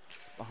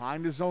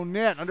behind his own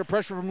net, under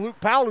pressure from Luke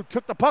Powell, who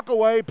took the puck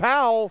away.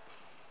 Powell,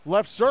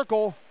 left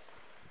circle,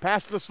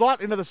 past the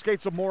slot into the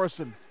skates of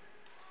Morrison.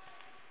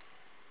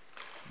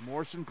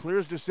 Morrison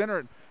clears to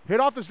center. Hit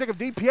off the stick of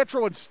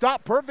DiPietro and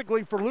stopped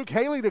perfectly for Luke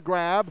Haley to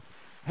grab.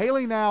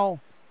 Haley now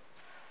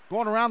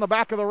going around the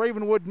back of the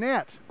Ravenwood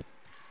net.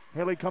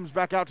 Haley comes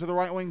back out to the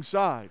right wing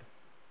side.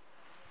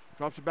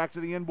 Drops it back to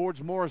the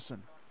inboards,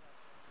 Morrison.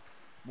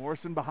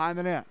 Morrison behind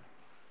the net.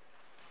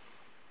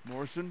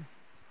 Morrison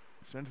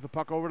sends the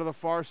puck over to the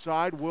far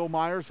side. Will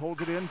Myers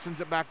holds it in, sends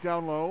it back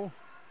down low.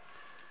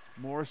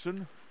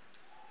 Morrison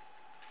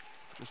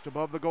just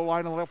above the goal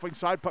line on the left wing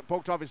side. Puck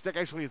poked off his stick.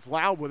 Actually, it's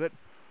Laub with it.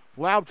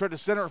 Laub tried to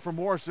center it for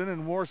Morrison,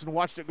 and Morrison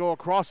watched it go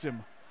across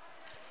him.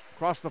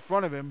 Across the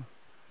front of him,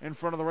 in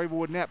front of the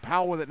Ravenwood net.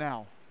 Powell with it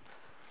now.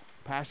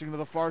 Passing to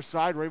the far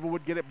side.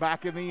 Ravenwood get it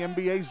back in the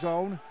NBA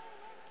zone.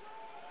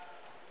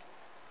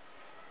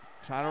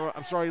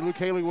 Luke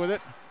Haley with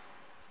it.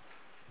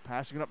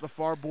 Passing it up the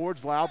far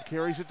boards. Laub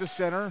carries it to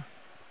center.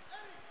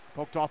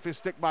 Poked off his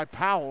stick by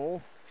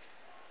Powell.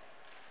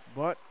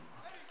 But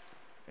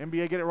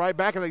NBA get it right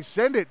back, and they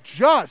send it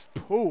just,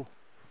 ooh.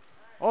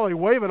 Oh, they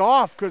wave it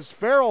off because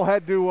Farrell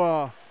had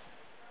to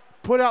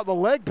put out the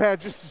leg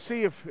pad just to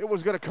see if it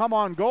was going to come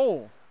on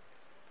goal.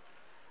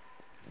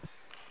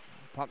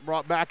 Puck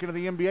brought back into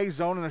the NBA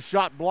zone and a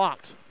shot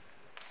blocked.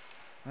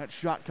 That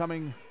shot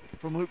coming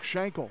from Luke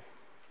Schenkel.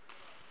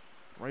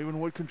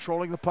 Ravenwood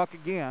controlling the puck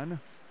again.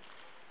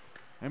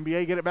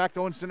 NBA get it back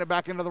though and send it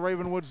back into the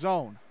Ravenwood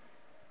zone.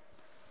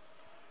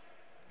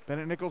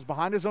 Bennett Nichols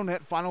behind his own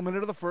net, final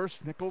minute of the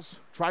first. Nichols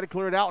tried to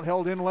clear it out,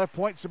 held in left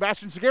point.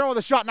 Sebastian Seguin with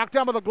a shot knocked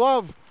down by the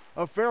glove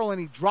of Farrell,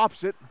 and he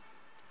drops it,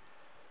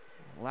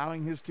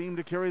 allowing his team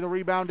to carry the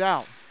rebound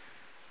out.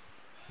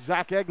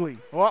 Zach Egley.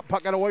 Oh,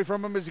 puck got away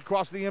from him as he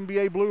crossed the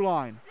NBA blue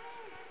line.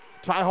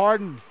 Ty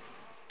Harden.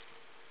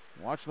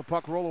 Watch the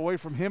puck roll away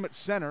from him at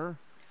center.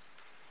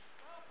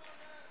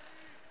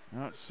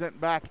 Now it's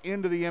sent back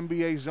into the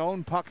NBA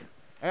zone. Puck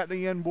at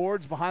the end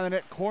boards behind the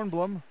net.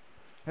 Kornblum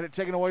had it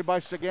taken away by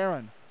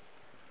Seguin.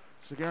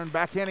 Seguin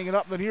backhanding it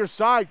up the near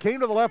side. Came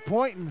to the left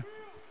point, and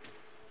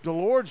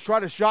DeLords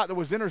tried a shot that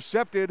was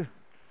intercepted.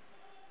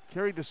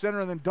 Carried to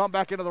center and then dumped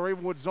back into the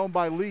Ravenwood zone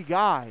by Lee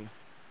Guy.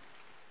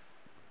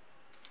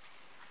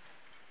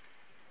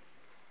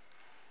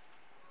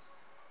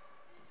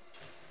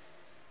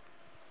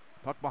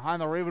 Puck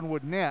behind the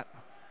Ravenwood net.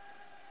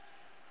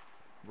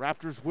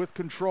 Raptors with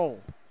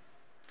control.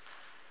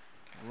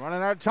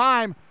 Running out of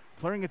time.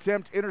 Clearing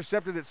attempt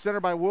intercepted at center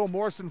by Will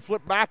Morrison.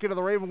 Flipped back into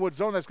the Ravenwood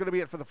zone. That's going to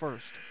be it for the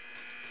first.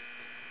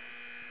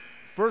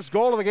 First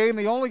goal of the game,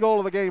 the only goal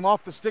of the game,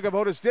 off the stick of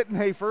Otis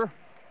Dittenhafer.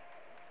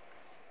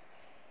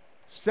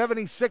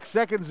 76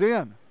 seconds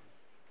in.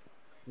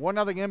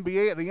 1-0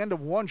 NBA at the end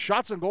of one.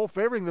 Shots on goal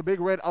favoring the Big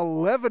Red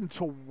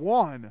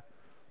 11-1.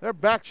 Their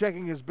back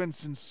checking has been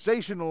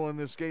sensational in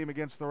this game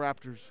against the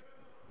Raptors.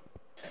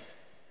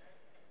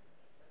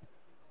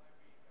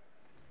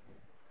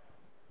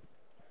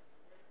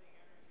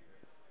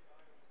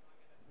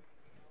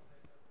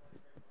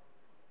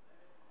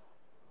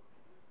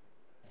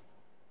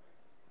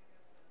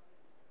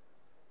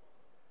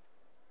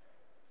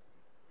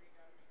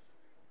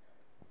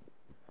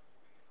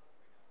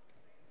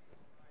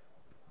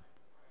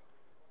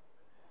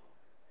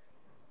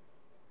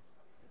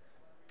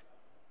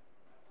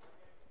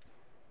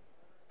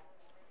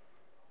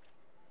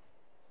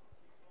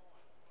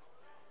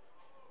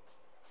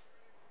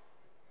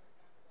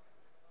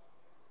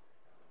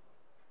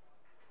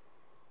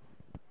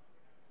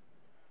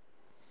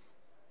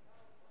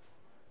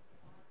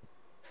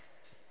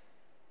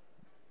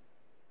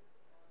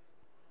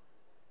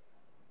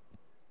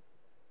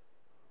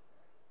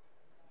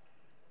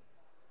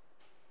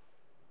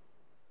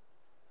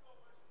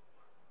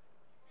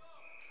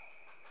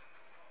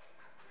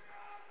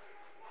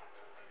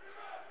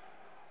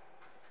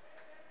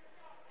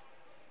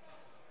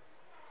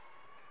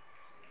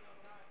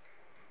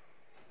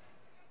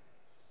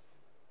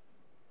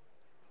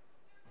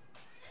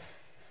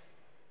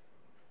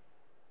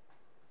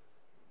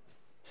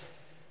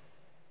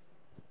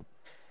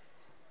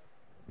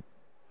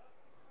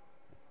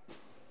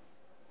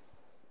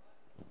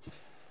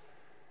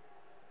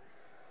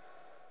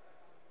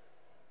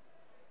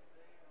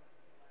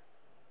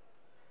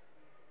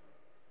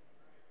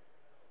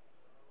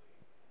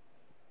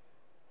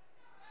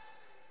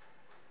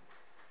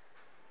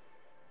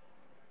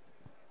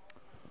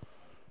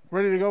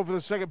 Ready to go for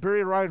the second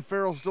period. Ryan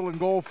Farrell still in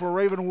goal for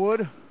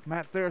Ravenwood.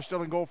 Matt Thayer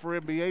still in goal for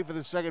NBA for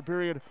the second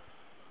period.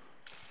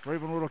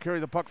 Ravenwood will carry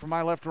the puck from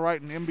my left to right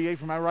and NBA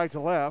from my right to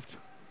left.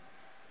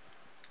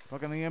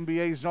 Puck in the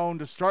NBA zone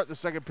to start the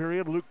second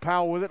period. Luke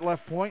Powell with it,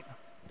 left point.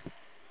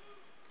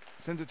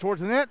 Sends it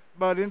towards the net,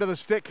 but into the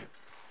stick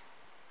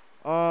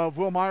of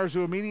Will Myers,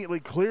 who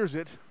immediately clears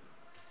it.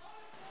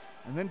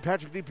 And then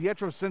Patrick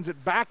DiPietro sends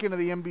it back into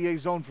the NBA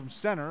zone from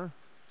center.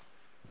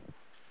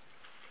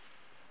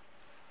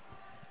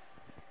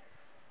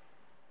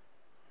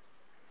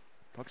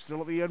 Puck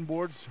still at the end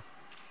boards.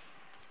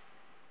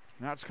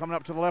 Now it's coming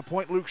up to the left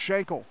point. Luke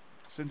Schenkel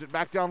sends it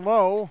back down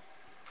low.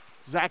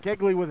 Zach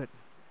Egley with it.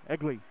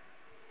 Egley,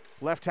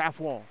 left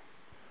half wall.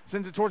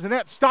 Sends it towards the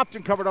net. Stopped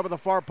and covered up at the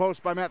far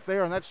post by Matt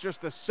Thayer, and that's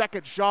just the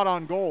second shot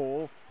on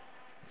goal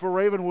for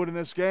Ravenwood in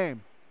this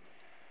game.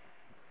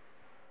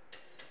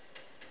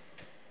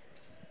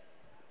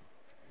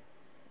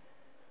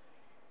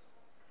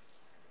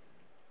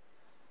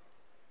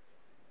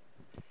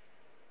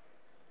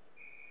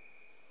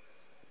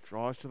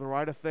 Draws to the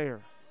right of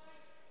Thayer.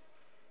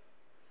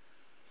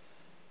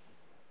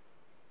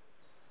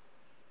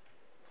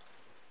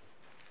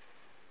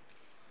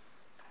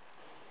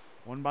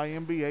 One by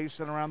NBA,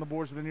 sent around the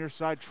boards to the near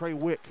side. Trey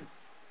Wick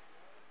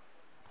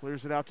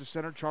clears it out to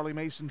center. Charlie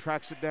Mason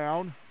tracks it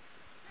down.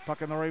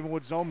 Puck in the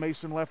Ravenwood zone.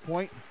 Mason left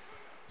point,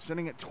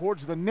 sending it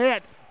towards the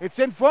net. It's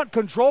in front,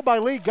 controlled by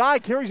Lee Guy.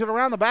 Carries it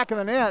around the back of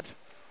the net.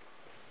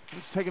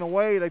 It's taken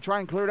away. They try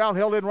and clear it out.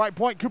 Held in right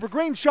point. Cooper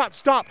Green shot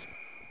stopped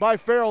by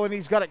Farrell, and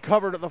he's got it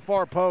covered at the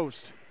far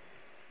post.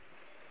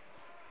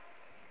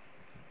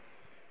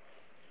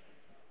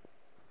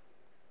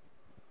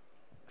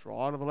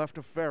 Draw to the left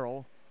of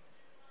Farrell.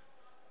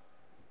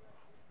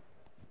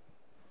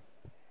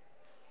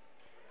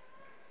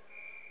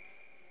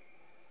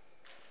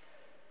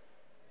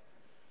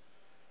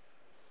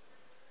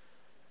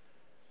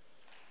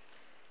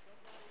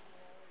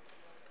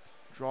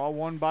 Draw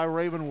one by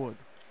Ravenwood.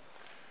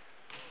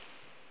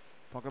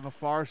 Puck on the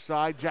far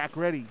side, Jack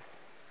Reddy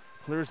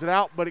clears it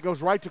out, but it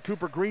goes right to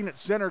Cooper Green at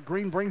center.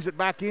 Green brings it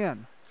back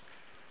in.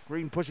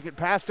 Green pushing it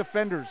past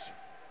defenders.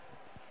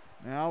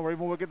 Now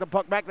Ravenwood get the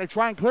puck back. They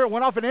try and clear it.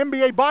 Went off an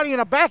NBA body,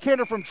 and a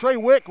backhander from Trey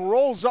Wick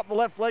rolls up the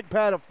left leg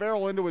pad of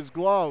Farrell into his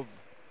glove.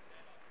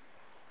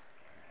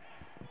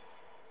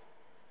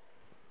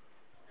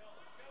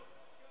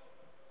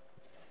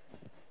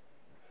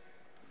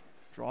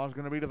 Draw is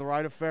going to be to the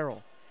right of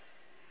Farrell.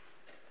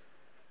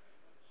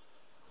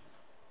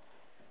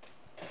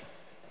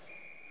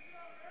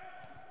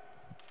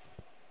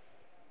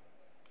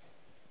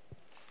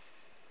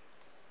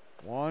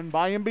 One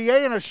by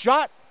NBA, and a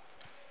shot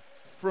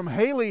from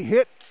Haley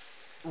hit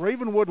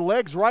Ravenwood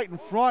legs right in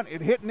front.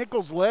 It hit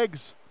Nichols'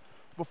 legs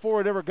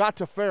before it ever got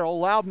to Farrell.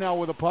 Laub now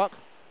with a puck.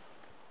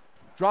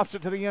 Drops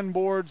it to the end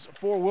boards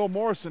for Will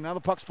Morrison. Now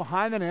the puck's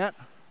behind the net.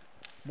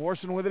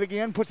 Morrison with it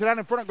again. Puts it out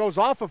in front. It goes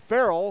off of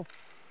Farrell.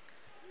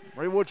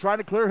 Ravenwood trying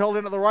to clear. Held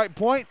into the right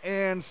point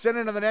and sent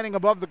into the netting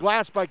above the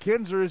glass by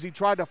Kinzer as he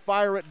tried to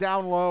fire it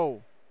down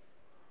low.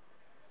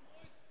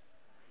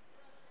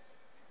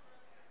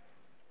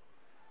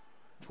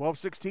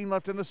 .12:16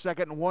 left in the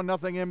second, and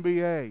 1-0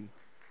 NBA.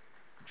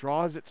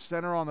 Draws at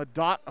center on the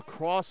dot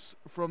across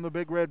from the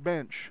Big Red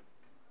bench.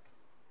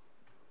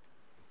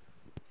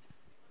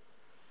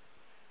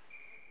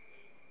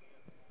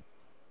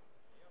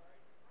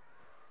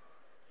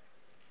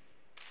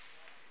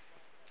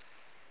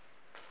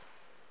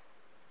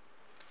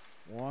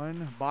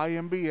 One by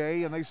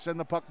NBA, and they send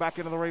the puck back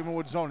into the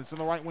Ravenwood zone. It's in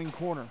the right wing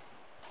corner.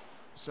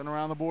 Sent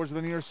around the boards to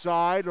the near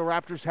side. The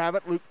Raptors have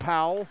it. Luke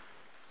Powell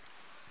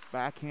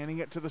backhanding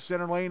it to the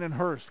center lane, and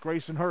Hurst,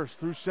 Grayson Hurst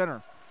through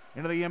center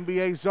into the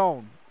NBA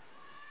zone.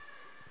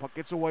 Puck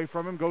gets away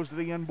from him, goes to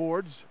the end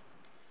boards.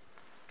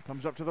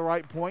 Comes up to the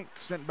right point,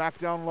 sent back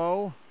down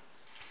low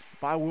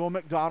by Will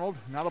McDonald.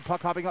 Now the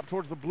puck hopping up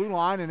towards the blue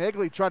line, and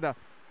Egley tried to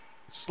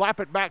slap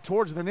it back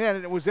towards the net,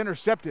 and it was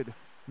intercepted.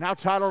 Now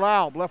Tyler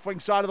Laub, left wing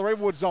side of the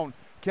Ravenwood zone.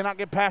 Cannot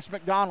get past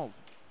McDonald.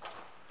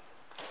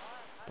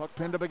 Puck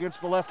pinned up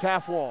against the left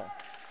half wall.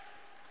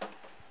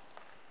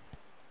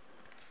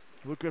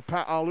 Luke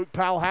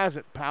Powell has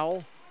it.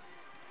 Powell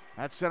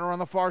at center on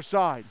the far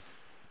side.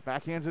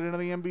 Backhands it into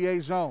the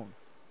NBA zone.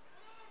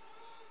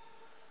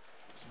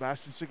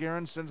 Sebastian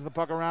Seguin sends the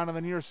puck around to the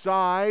near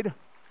side.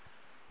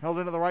 Held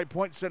into the right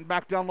point, sent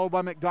back down low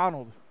by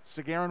McDonald.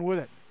 Seguin with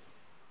it.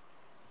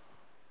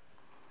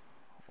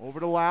 Over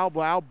to Laub.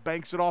 Laub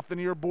banks it off the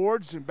near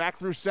boards and back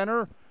through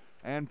center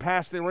and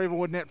past the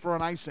Ravenwood net for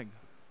an icing.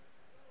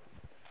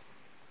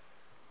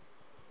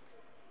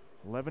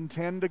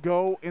 11:10 to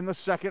go in the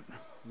second.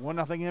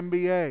 1-0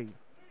 NBA.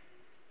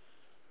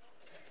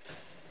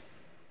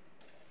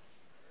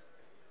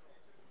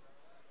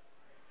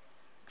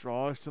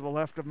 Draws to the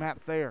left of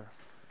Matt Thayer.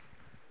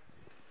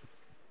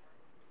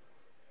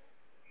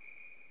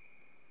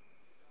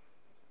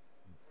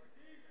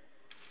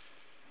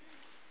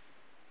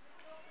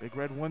 Big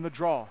Red win the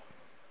draw.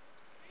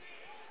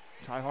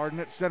 Ty Harden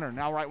at center.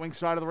 Now right wing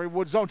side of the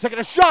Ravenwood zone. Taking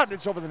a shot, and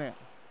it's over the net.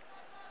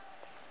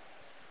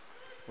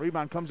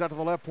 Rebound comes out to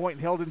the left point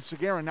and held in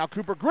Seguin. Now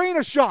Cooper Green,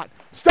 a shot.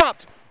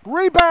 Stopped.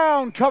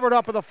 Rebound covered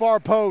up at the far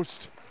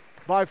post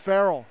by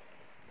Farrell.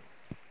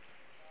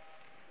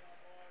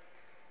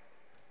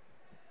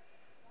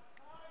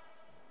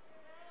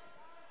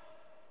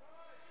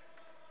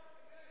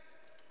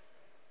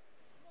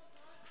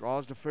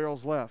 Draws to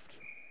Farrell's left.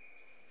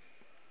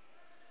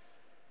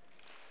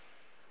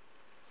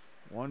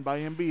 One by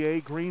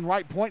NBA. Green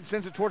right point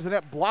sends it towards the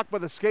net. Blocked by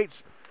the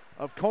skates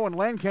of Cohen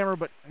Landcamer,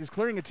 but his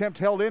clearing attempt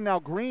held in. Now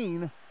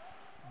Green,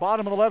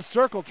 bottom of the left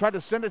circle, tried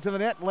to send it to the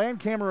net.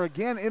 Landcamer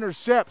again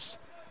intercepts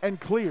and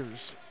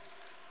clears.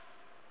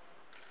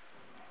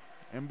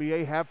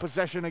 NBA have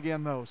possession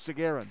again though.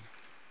 Seguin.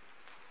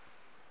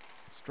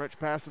 Stretch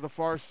pass to the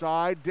far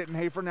side.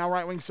 Dittenhafer now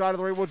right wing side of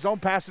the Ravenwood zone.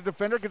 Pass to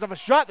defender. Gets off a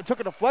shot that took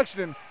a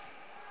deflection and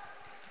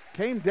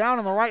came down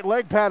on the right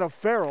leg pad of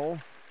Farrell.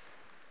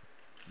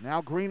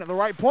 Now Green at the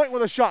right point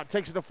with a shot.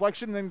 Takes a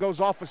deflection, then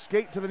goes off a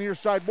skate to the near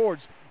side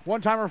boards.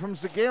 One-timer from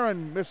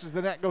Seguin misses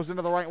the net, goes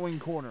into the right wing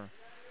corner.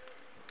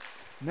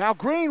 Now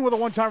Green with a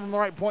one-timer from the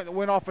right point that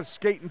went off a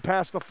skate and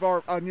past the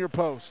far near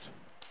post.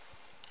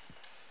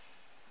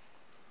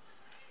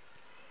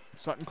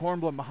 Sutton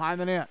Kornblum behind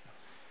the net.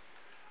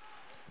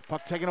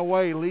 Puck taken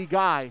away. Lee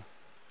Guy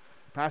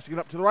passing it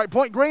up to the right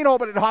point. Green,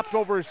 but it hopped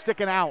over, is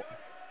sticking out.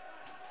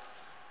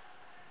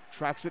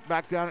 Tracks it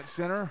back down at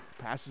center.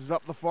 Passes it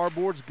up the far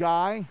boards.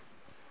 Guy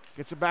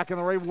gets it back in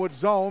the Ravenwood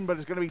zone, but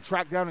it's going to be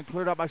tracked down and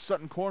cleared out by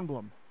Sutton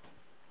Kornblum.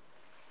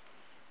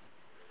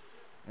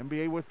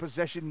 NBA with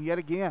possession yet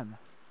again.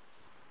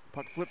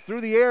 Puck flipped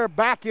through the air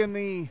back in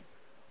the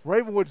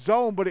Ravenwood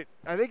zone, but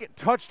I think it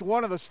touched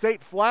one of the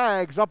state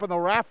flags up in the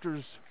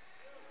rafters.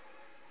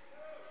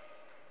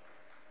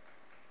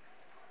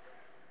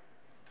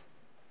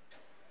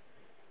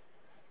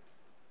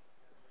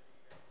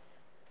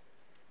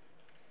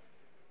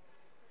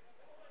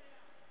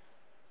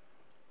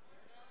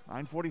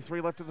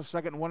 .9:43 left in the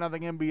second,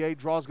 1-0 NBA.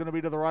 Draw is going to be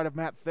to the right of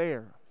Matt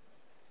Thayer.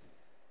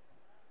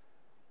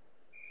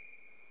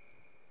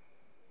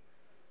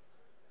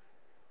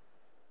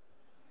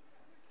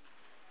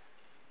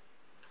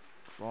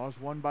 Draw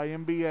is won by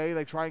NBA.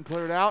 They try and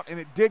clear it out, and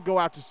it did go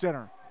out to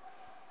center.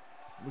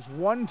 It was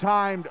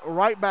one-timed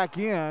right back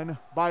in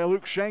by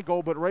Luke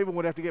Schenkel, but Raven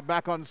would have to get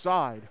back on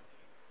side.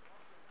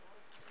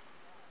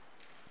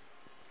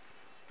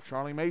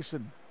 Charlie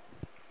Mason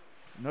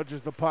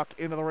nudges the puck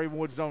into the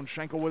Ravenwood zone.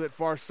 Schenkel with it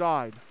far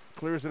side.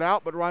 Clears it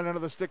out, but right under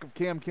the stick of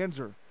Cam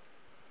Kinzer,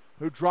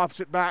 who drops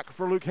it back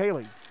for Luke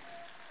Haley.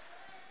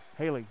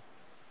 Haley.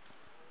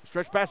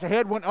 Stretch pass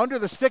ahead, went under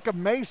the stick of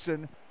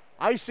Mason.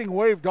 Icing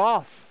waved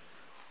off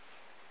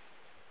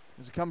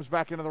as it comes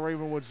back into the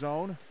Ravenwood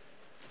zone.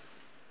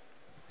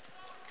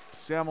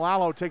 Sam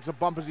Lalo takes a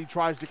bump as he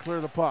tries to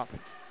clear the puck.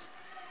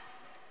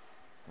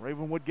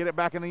 Ravenwood get it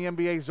back in the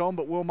NBA zone,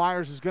 but Will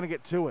Myers is going to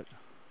get to it.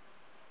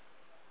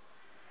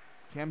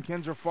 Cam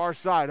Kinzer far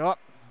side, up,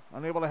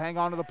 unable to hang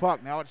on to the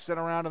puck. Now it's sent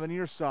around to the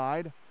near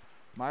side.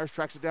 Myers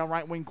tracks it down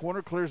right wing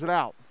corner, clears it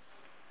out.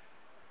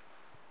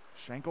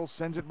 Schenkel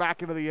sends it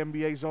back into the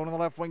NBA zone on the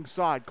left wing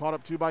side. Caught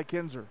up to by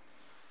Kinzer.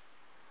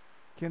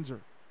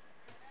 Kinzer.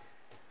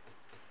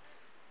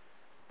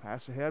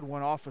 Pass ahead,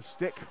 went off the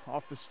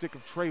stick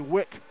of Trey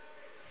Wick.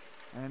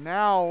 And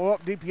now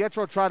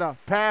DiPietro tried to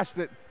pass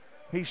that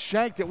he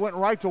shanked. It went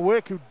right to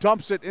Wick, who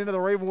dumps it into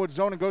the Ravenwood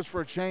zone and goes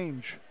for a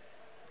change.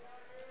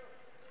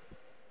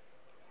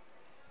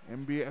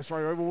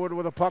 Ravenwood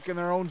with a puck in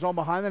their own zone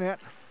behind the net.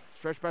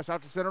 Stretch pass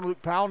out to center.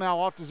 Luke Powell now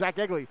off to Zach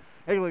Egley.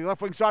 Egley,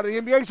 left wing side of the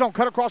NBA zone,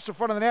 cut across the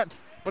front of the net,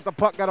 but the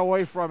puck got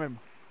away from him.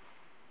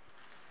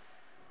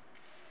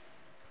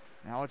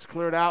 Now it's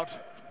cleared out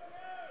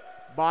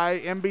by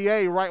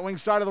NBA, right wing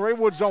side of the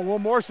Ravenwood zone. Will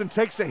Morrison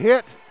takes a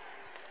hit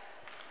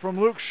from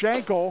Luke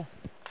Schenkel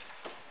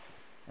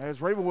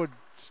as Ravenwood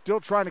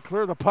still trying to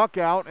clear the puck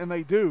out, and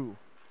they do.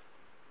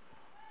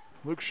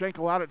 Luke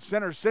Schenkel out at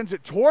center, sends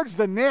it towards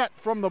the net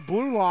from the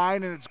blue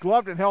line, and it's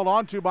gloved and held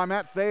onto by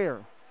Matt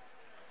Thayer.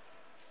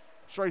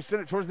 Sorry, he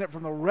sent it towards the net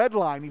from the red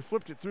line. He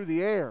flipped it through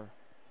the air.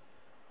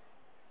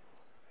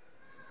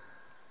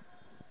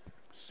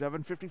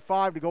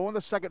 7:55 to go in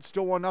the second,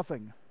 still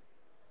 1-0.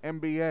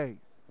 NBA.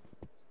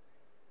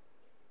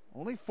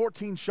 Only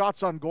 14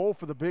 shots on goal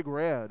for the Big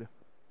Red.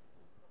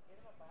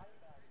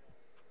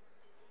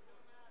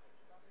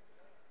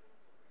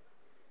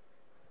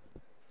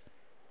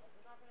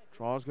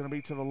 Draw is going to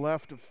be to the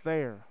left of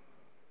Thayer.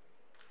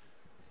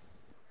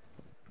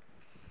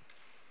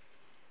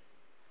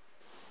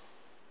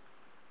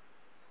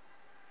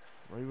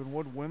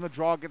 Ravenwood win the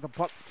draw, get the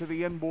puck to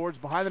the end boards.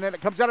 Behind the net,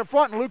 it comes out in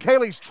front, and Luke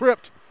Haley's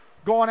tripped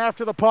going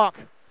after the puck.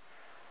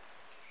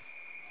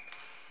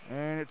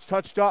 And it's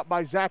touched up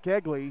by Zach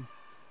Egley.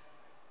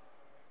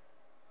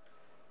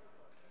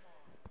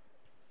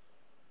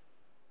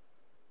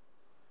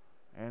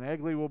 And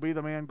Egley will be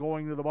the man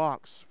going to the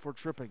box for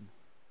tripping.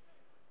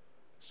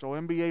 So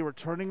NBA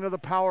returning to the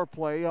power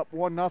play, up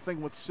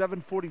 1-0 with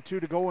 7:42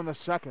 to go in the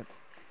second.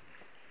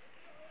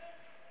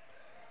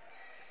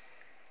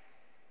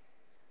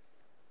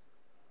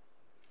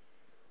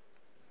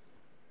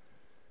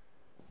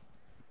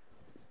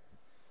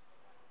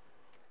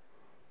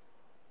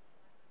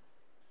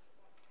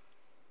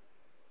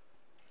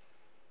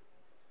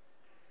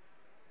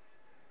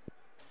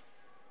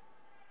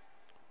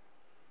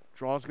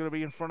 Draw is going to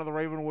be in front of the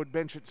Ravenwood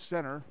bench at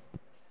center.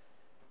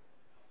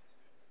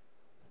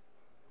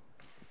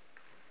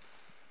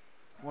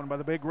 Won by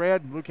the Big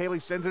Red. Luke Haley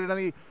sends it into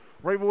the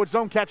Ravenwood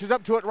zone, catches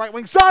up to it, right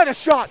wing side, a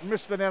shot,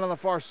 missed the net on the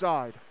far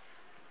side.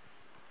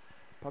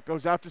 Puck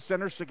goes out to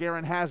center,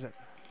 Sagarin has it.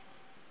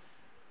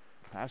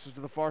 Passes to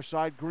the far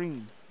side,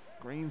 Green.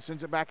 Green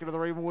sends it back into the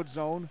Ravenwood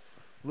zone.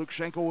 Luke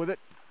Schenkel with it,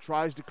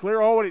 tries to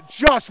clear, and it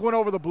just went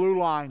over the blue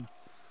line.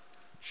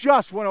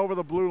 Just went over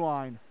the blue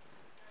line.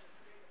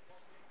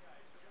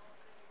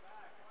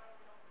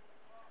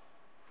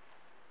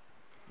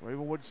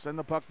 Ravenwood send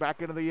the puck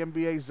back into the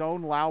NBA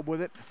zone. Laub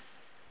with it.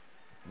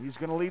 He's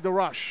going to lead the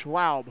rush.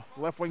 Laub,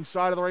 left wing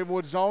side of the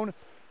Ravenwood zone.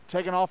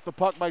 Taken off the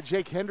puck by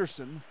Jake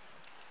Henderson.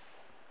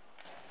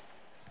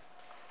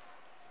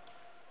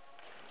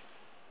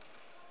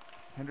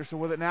 Henderson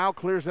with it now,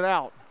 clears it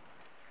out.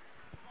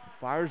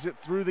 Fires it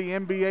through the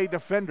NBA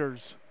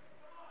defenders.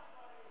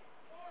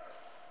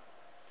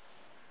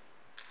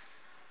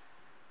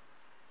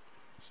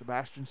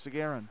 Sebastian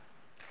Sagarin.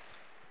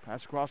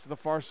 Pass across to the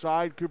far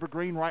side. Cooper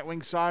Green, right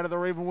wing side of the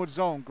Ravenwood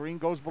zone. Green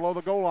goes below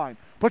the goal line.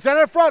 Puts that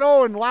in front.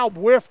 Oh, and Laub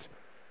whiffed.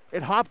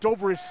 It hopped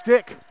over his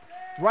stick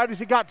right as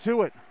he got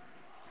to it.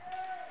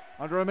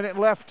 Under a minute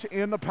left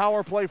in the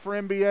power play for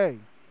NBA.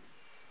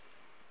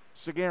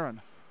 Sagarin.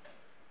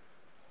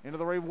 Into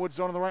the Ravenwood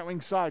zone on the right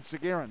wing side.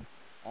 Sagarin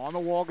on the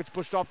wall, gets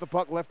pushed off the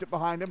puck, left it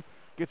behind him,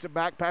 gets it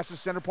back, passes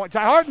center point.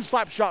 Ty Harden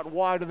slap shot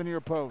wide of the near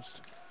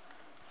post.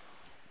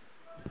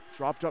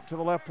 Dropped up to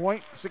the left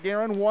point.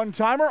 Sagarin,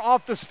 one-timer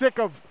off the stick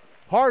of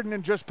Harden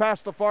and just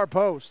past the far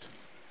post.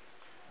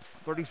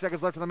 30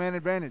 seconds left of the man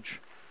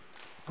advantage.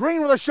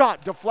 Green with a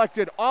shot,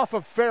 deflected off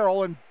of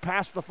Farrell and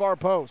past the far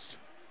post.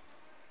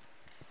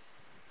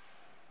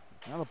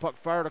 Now the puck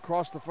fired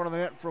across the front of the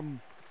net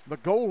from the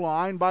goal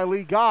line by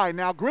Lee Guy.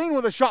 Now Green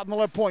with a shot in the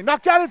left point.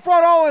 Knocked out in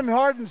front. Oh, and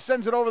Harden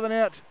sends it over the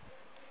net.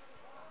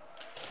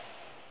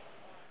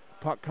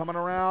 Puck coming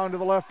around to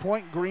the left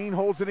point. Green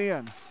holds it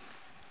in.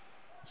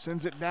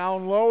 Sends it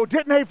down low.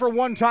 Detonate for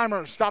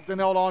one-timer. Stopped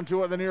and held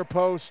onto it at the near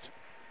post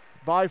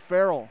by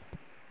Farrell.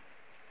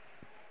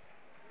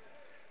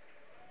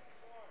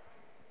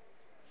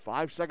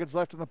 5 seconds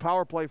left in the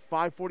power play.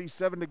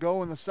 5:47 to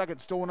go in the second.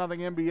 Still 1-0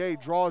 NBA.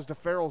 Draws to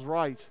Farrell's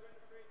right.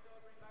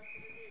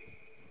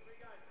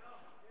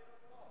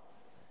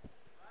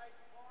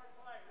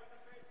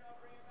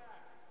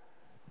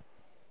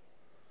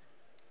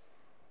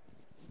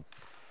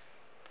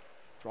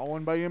 Draw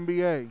one by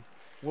NBA.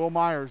 Will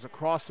Myers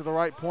across to the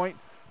right point.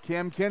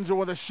 Cam Kinzer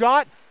with a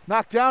shot.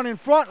 Knocked down in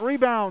front.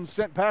 Rebound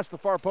sent past the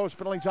far post.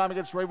 Penalty time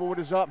against Ravenwood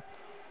is up.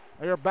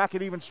 They are back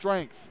at even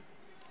strength.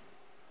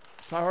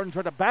 Ty Harden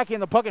tried to back in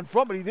the puck in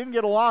front, but he didn't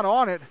get a lot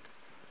on it.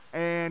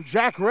 And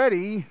Jack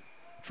Reddy,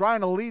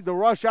 trying to lead the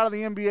rush out of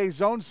the NBA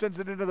zone, sends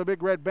it into the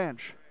big red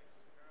bench.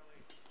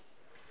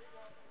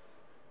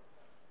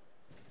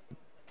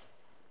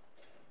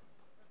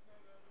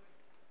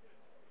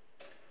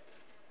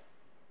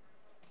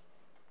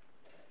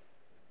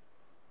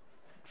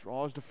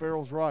 Draws to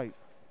Farrell's right.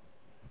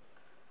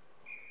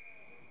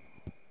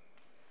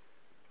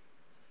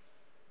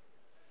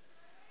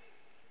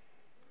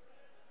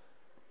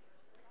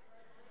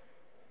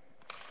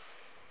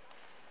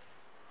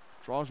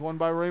 Draws one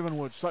by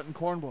Ravenwood. Sutton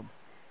Kornblum.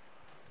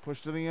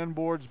 Pushed to the end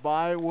boards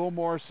by Will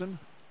Morrison.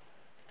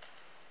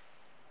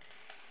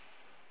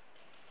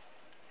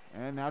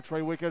 And now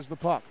Trey Wick has the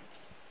puck.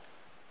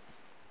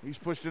 He's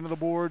pushed into the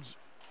boards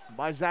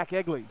by Zach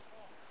Egley.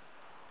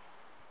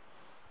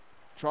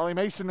 Charlie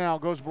Mason now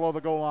goes below the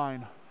goal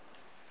line.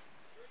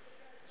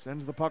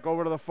 Sends the puck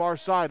over to the far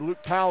side.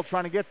 Luke Powell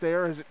trying to get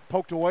there as it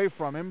poked away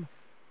from him.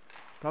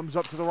 Comes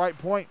up to the right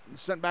point and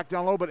sent back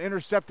down low, but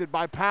intercepted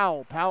by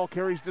Powell. Powell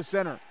carries to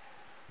center.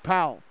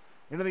 Powell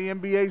into the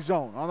NBA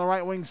zone on the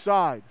right wing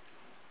side.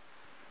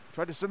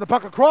 Tried to send the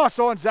puck across,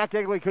 and Zach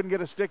Egley couldn't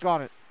get a stick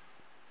on it.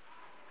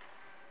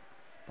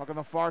 Puck on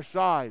the far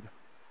side.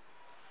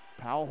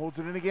 Powell holds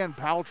it in again.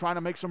 Powell trying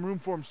to make some room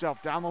for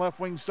himself down the left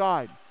wing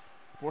side.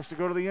 Forced to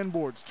go to the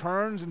inboards.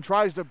 Turns and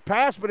tries to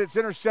pass, but it's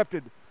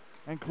intercepted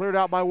and cleared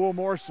out by Will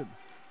Morrison.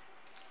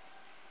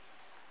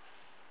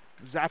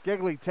 Zach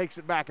Egley takes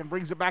it back and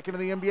brings it back into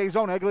the NBA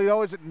zone. Egley,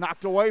 though, is it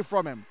knocked away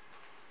from him.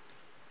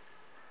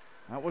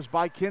 That was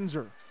by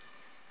Kinzer.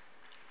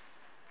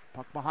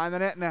 Puck behind the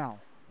net now.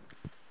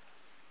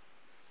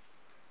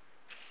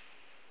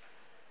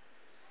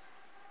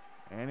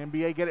 And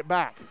NBA get it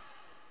back.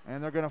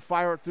 And they're going to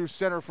fire it through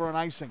center for an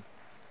icing.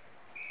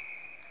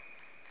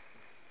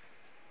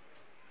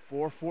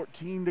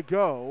 4:14 to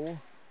go.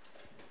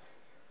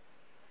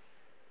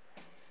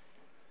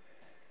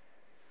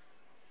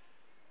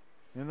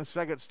 In the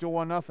second, still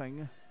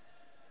 1-0.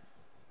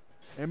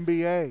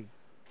 NBA.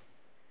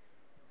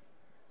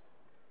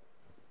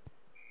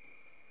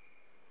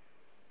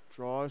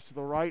 Draws to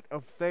the right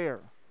of Thayer.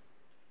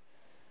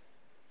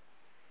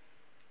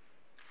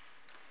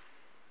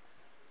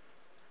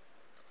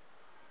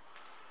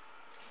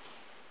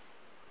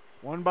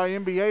 One by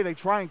NBA. They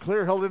try and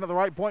clear, held into the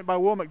right point by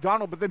Will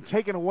McDonald, but then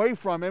taken away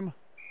from him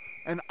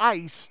and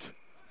iced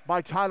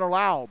by Tyler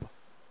Laub.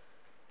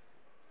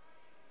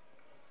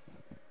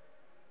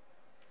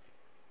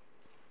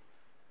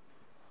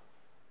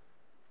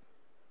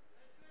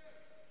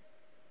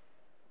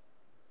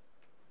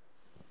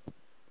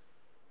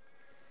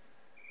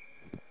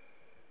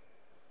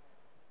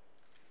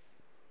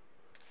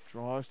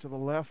 Draws to the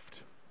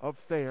left of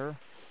Thayer.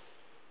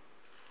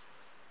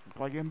 Looked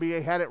like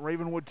NBA had it.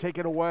 Ravenwood take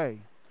it away.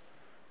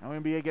 Now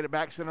NBA get it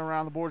back, center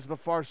around the boards to the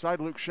far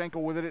side. Luke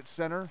Schenkel with it at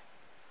center.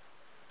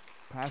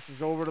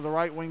 Passes over to the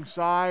right wing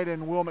side,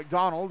 and Will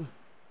McDonald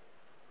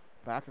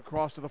back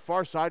across to the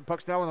far side.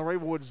 Puck's now in the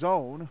Ravenwood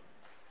zone.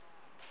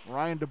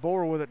 Ryan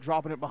DeBoer with it,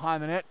 dropping it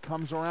behind the net.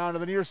 Comes around to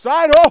the near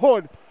side. Oh,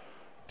 and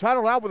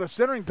Tyler Laub with a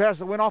centering pass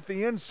that went off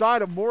the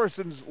inside of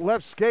Morrison's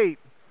left skate.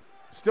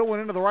 Still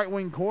went into the right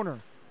wing corner.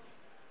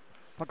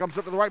 Puck comes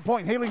up to the right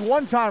point. Haley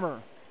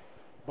one-timer.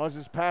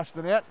 Buzzes past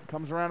the net.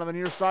 Comes around to the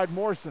near side.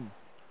 Morrison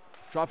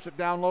drops it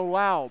down low.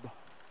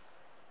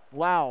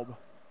 Laub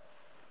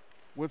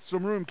with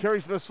some room.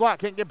 Carries to the slot.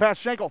 Can't get past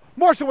Schenkel.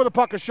 Morrison with a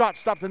puck. A shot.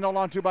 Stopped and held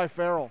onto by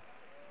Farrell.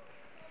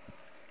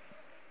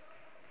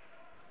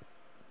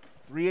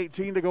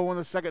 3:18 to go in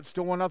the second.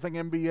 Still 1-0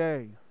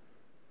 NBA.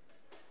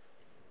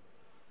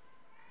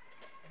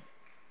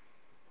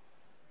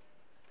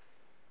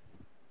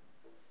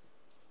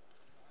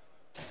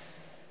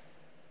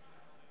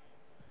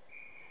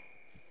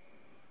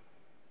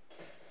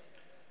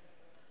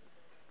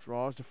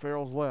 Draws to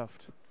Farrell's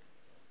left.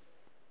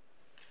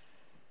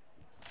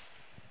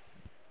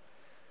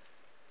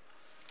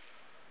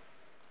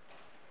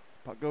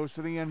 Puck goes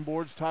to the end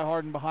boards. Ty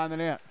Harden behind the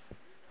net.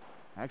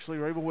 Actually,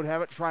 Ravenwood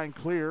have it, try and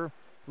clear.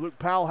 Luke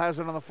Powell has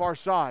it on the far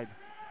side.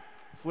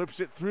 Flips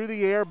it through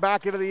the air,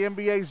 back into the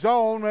NBA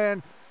zone,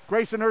 and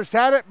Grayson Hurst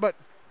had it, but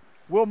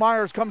Will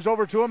Myers comes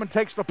over to him and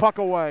takes the puck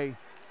away.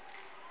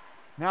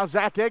 Now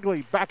Zach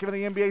Egley back into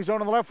the NBA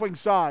zone on the left wing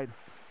side.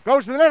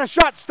 Goes to the net, a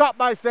shot stopped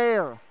by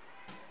Thayer.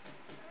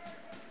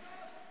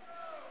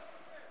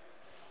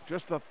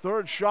 Just the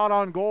third shot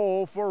on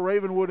goal for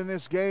Ravenwood in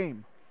this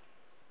game.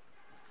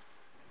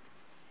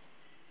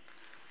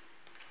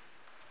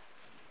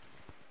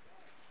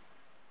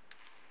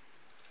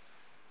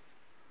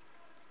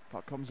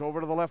 Puck comes over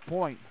to the left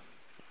point.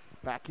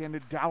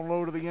 Backhanded down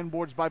low to the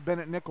inboards by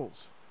Bennett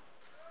Nichols.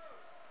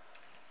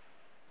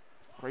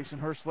 Grayson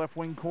Hurst left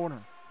wing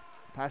corner.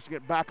 Passing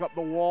it back up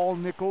the wall.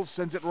 Nichols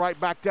sends it right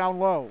back down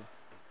low.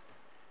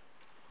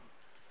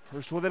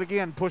 Hurst with it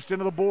again, pushed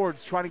into the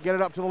boards, trying to get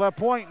it up to the left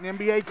point. And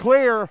NBA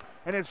clear,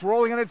 and it's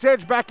rolling on its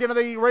edge back into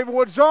the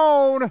Ravenwood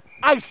zone.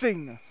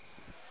 Icing.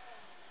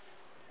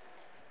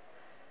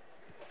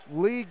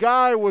 Lee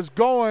Guy was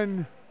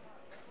going,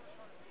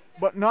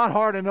 but not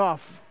hard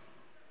enough.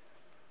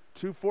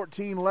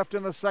 2:14 left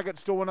in the second,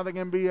 still 1-0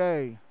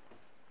 NBA.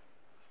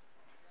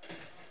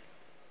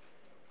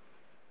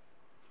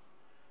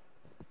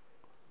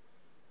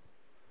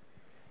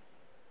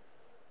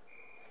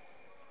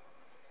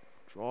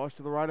 Draws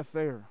to the right of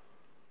Thayer.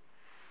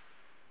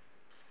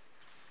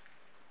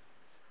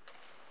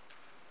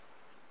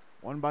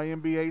 One by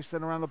NBA,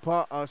 sent around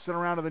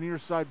to the near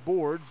side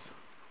boards.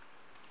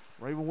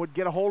 Ravenwood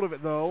get a hold of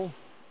it though.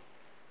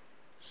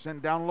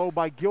 Sent down low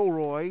by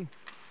Gilroy.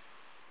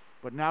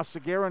 But now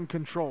Sagarin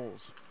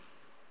controls.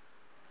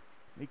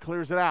 He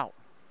clears it out.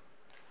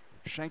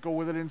 Schenkel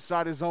with it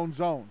inside his own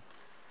zone.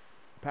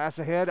 Pass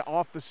ahead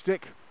off the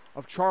stick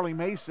of Charlie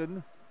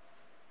Mason.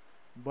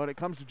 But it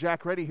comes to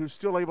Jack Reddy, who's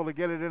still able to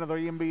get it into the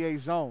NBA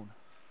zone.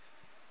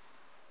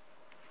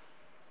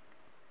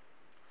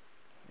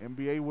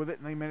 NBA with it,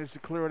 and they manage to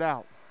clear it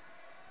out.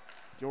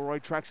 Gilroy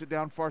tracks it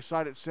down far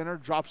side at center,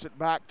 drops it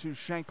back to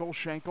Schenkel.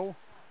 Schenkel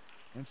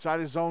inside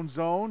his own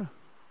zone.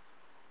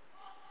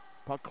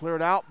 Puck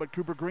cleared out, but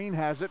Cooper Green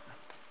has it.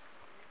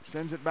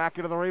 Sends it back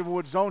into the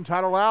Ravenwood zone.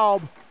 Tyler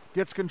Laub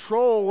gets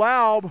control.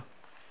 Laub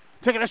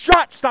taking a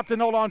shot. Stopped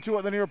and held on to it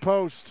at the near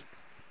post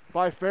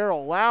by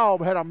Farrell.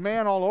 Laub had a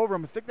man all over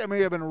him. I think they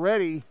may have been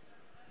ready.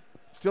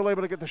 Still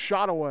able to get the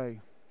shot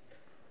away.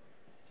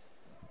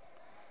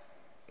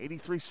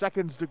 83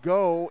 seconds to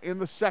go in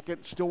the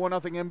second. Still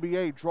 1-0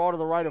 NBA. Draw to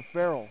the right of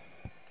Farrell.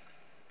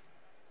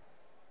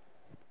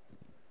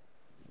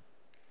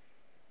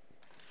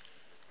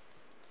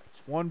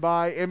 It's won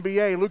by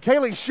NBA. Luke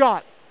Haley's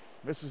shot.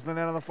 Misses the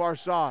net on the far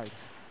side.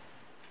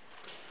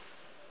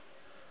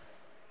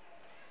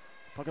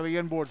 Puck on the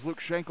inboards. Luke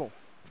Schenkel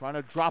trying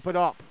to drop it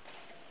up.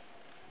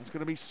 It's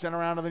going to be sent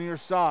around to the near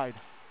side.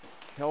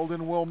 Held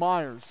in Will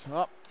Myers.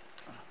 Up.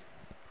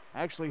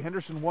 Actually,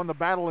 Henderson won the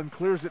battle and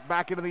clears it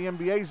back into the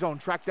NBA zone.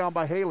 Tracked down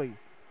by Haley.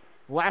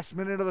 Last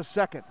minute of the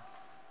second.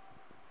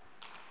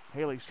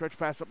 Haley stretch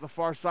pass up the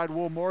far side.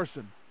 Will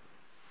Morrison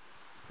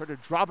tried to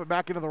drop it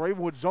back into the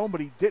Ravenwood zone, but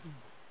he didn't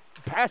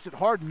pass it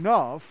hard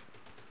enough.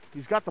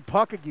 He's got the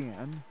puck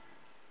again.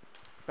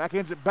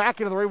 Backhands it back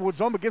into the Ravenwood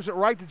zone, but gives it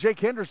right to Jake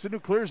Henderson, who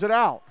clears it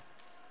out.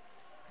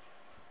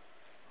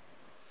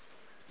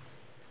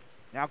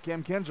 Now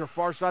Cam Kinzer,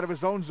 far side of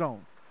his own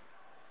zone.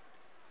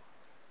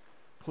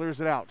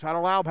 Clears it out. Tyler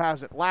Laub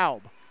has it.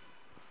 Laub.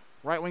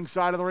 Right wing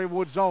side of the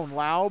Ravenwood zone.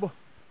 Laub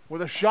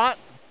with a shot.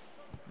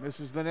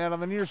 Misses the net on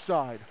the near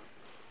side.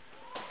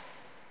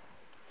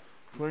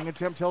 Clearing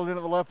attempt held in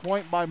at the left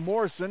point by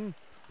Morrison.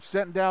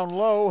 Sent down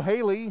low.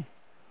 Haley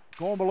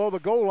going below the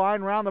goal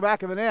line, round the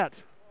back of the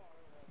net.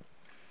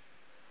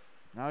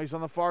 Now he's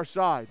on the far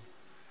side.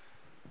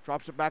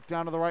 Drops it back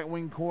down to the right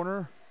wing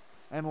corner.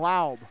 And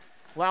Laub.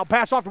 Laub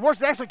pass off to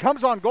Morrison. Actually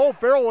comes on goal.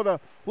 Farrell with a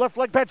left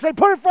leg pad. Say,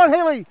 put it in front.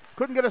 Haley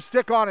couldn't get a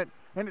stick on it.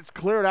 And it's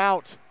cleared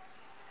out.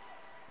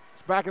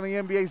 It's back in the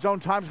NBA zone.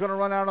 Time's going to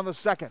run out on the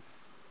second.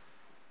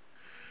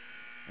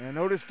 And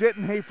notice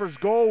Dittenhafer's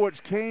goal,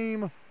 which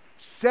came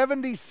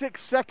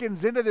 76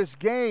 seconds into this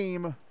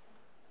game,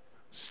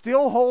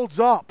 still holds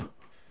up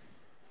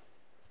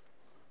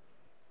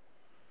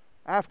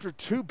after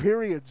 2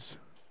 periods.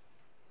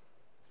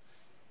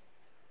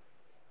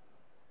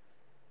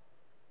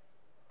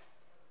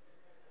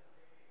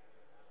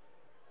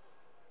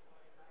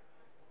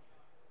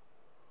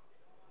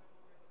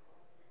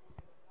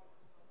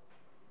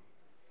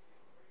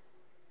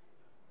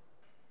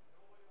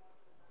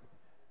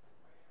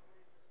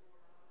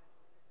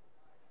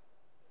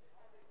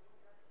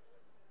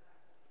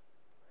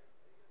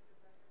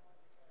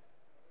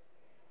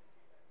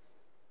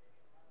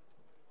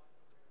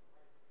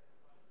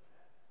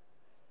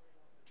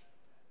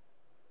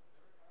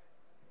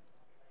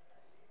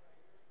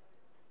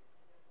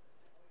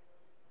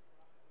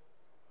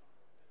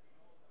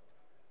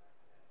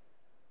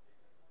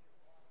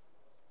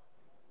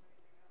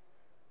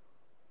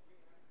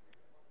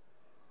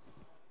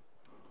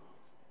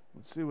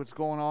 See what's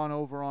going on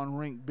over on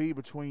Rink B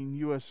between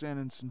USN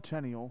and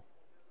Centennial.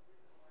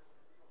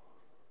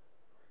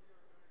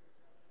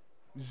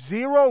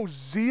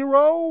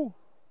 0-0?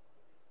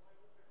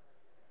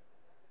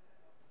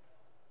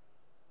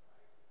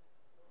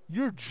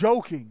 You're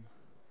joking.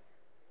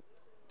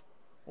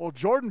 Well,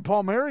 Jordan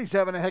Palmieri's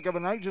having a heck of a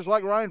night, just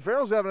like Ryan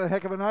Farrell's having a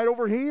heck of a night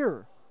over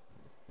here.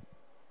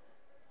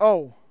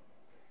 Oh,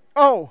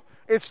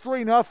 it's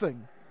 3-0.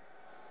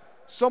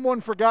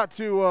 Someone forgot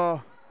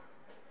to,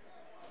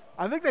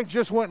 I think they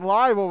just went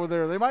live over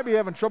there. They might be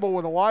having trouble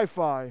with the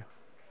Wi-Fi.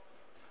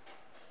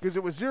 Because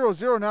it was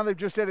 0-0, now they've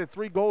just added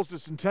 3 goals to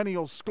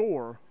Centennial's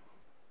score.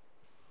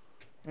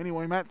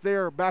 Anyway, Matt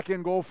Thayer back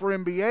in goal for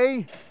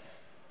MBA.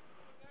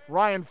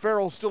 Ryan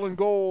Farrell still in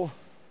goal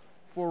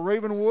for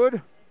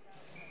Ravenwood.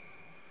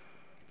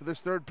 For this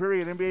third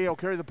period, MBA will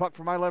carry the puck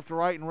from my left to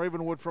right and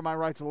Ravenwood from my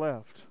right to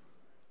left.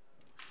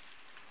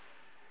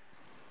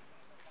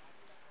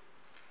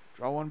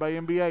 Draw one by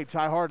MBA.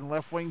 Ty Harden,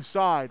 left wing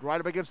side, right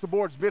up against the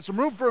boards. Bits some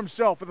room for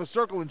himself in the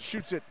circle and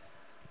shoots it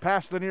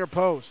past the near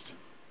post.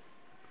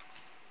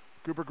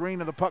 Cooper Green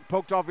and the puck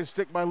poked off his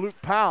stick by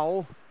Luke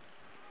Powell.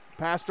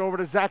 Passed over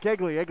to Zach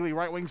Egley. Egley,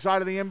 right wing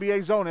side of the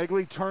NBA zone.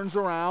 Egley turns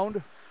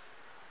around.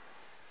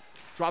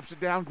 Drops it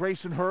down,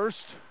 Grayson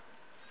Hurst.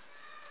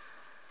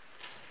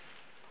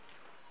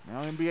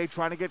 Now NBA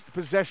trying to get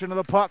possession of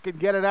the puck and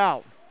get it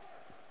out.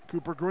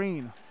 Cooper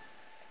Green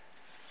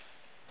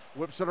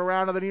whips it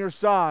around to the near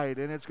side,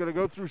 and it's going to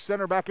go through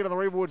center back into the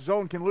Ravenwood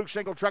zone. Can Luke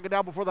Schenkel track it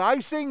down before the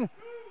icing?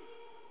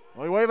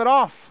 Well, he wave it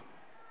off.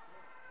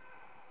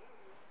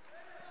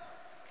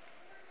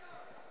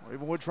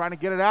 Ravenwood trying to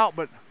get it out,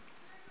 but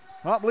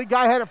lead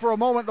guy had it for a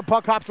moment. The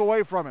puck hopped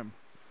away from him.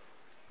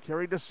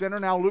 Carried to center.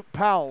 Now Luke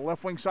Powell,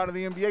 left wing side of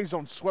the NBA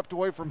zone. Swept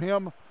away from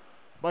him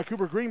by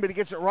Cooper Green, but he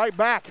gets it right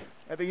back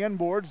at the end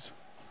boards.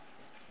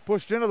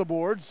 Pushed into the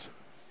boards.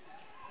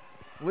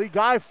 Lead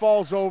guy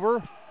falls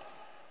over.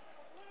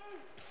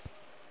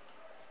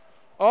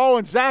 Oh,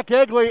 and Zach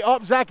Egley.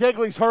 Zach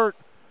Egley's hurt.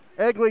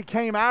 Egley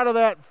came out of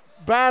that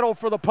battle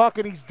for the puck,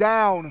 and he's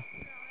down.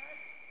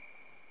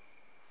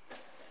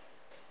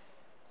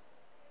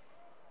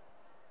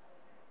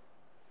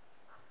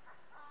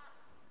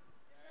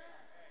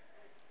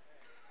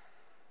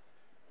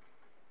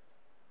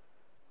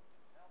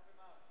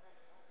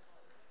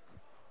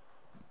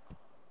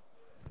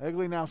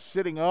 Egley now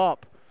sitting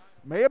up.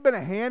 May have been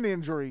a hand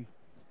injury.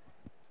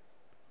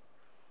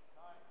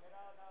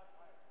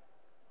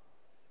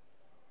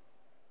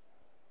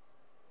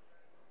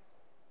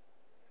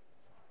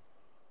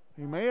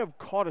 He may have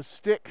caught a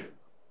stick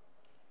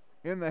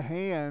in the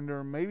hand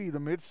or maybe the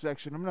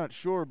midsection. I'm not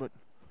sure, but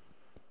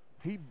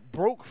he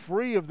broke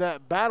free of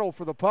that battle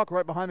for the puck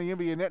right behind the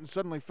NBA net and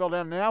suddenly fell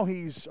down. Now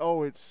he's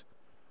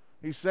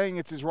saying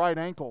it's his right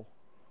ankle.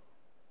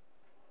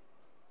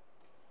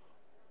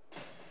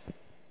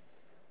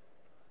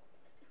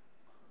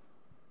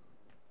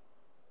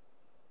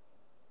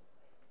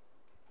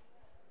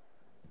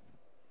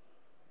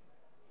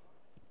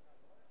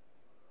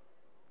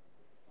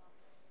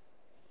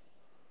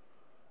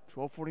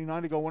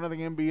 .12:49 to go.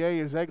 1-0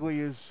 NBA as Egley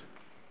is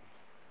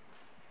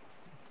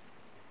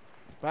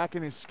back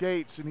in his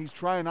skates, and he's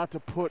trying not to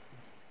put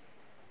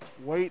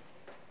weight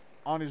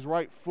on his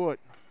right foot.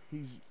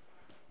 He's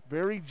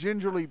very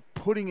gingerly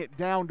putting it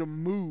down to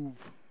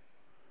move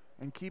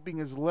and keeping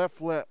his left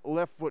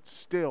foot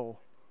still.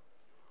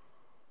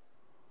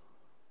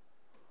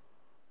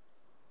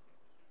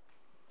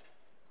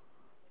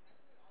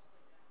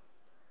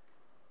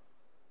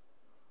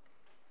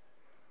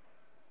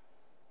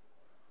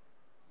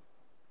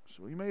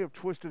 So he may have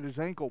twisted his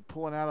ankle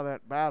pulling out of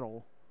that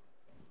battle.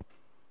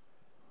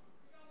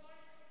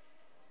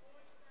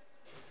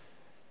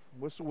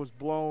 Whistle was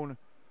blown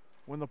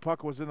when the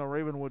puck was in the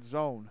Ravenwood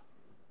zone.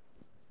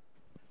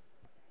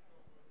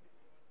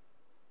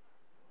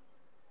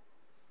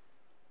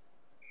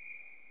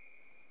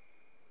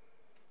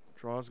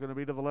 Draw is going to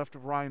be to the left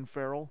of Ryan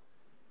Farrell.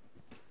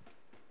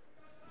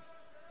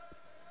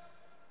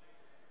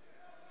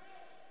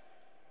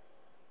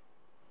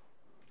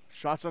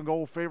 Shots on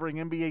goal favoring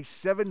NBA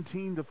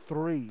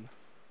 17-3.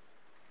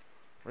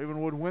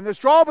 Ravenwood win this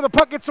draw, but the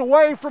puck gets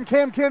away from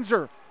Cam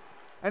Kinzer.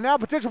 And now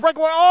potential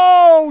breakaway.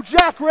 Oh,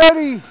 Jack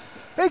Reddy.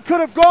 He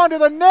could have gone to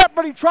the net,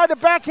 but he tried to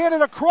backhand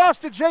it across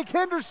to Jake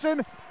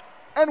Henderson,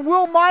 and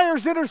Will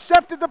Myers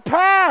intercepted the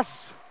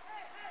pass.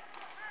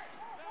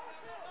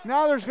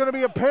 Now there's going to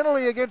be a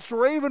penalty against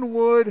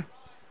Ravenwood.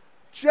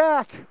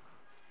 Jack,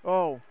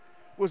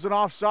 was an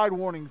offside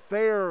warning.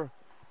 Thayer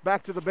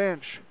back to the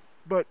bench.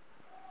 But,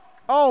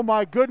 oh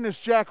my goodness,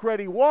 Jack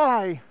Reddy,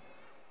 why?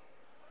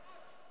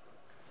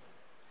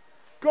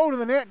 Go to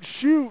the net and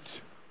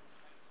shoot.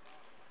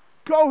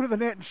 Go to the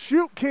net and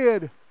shoot,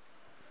 kid.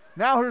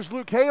 Now here's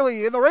Luke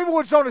Haley in the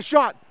Ravenwood zone, a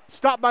shot.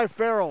 Stopped by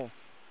Farrell.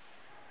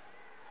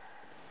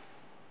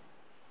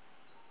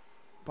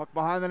 Puck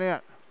behind the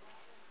net.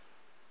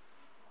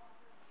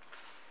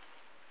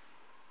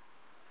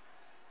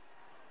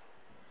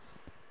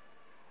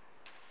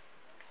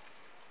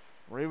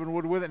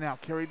 Ravenwood with it now,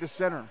 carried to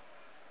center.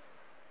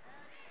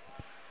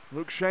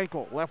 Luke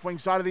Schenkel, left wing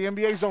side of the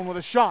NBA zone with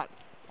a shot.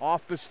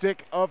 Off the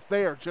stick of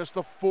Thayer. Just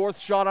the 4th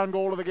shot on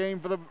goal of the game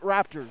for the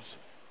Raptors.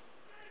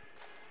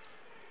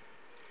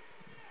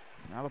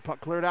 Now the puck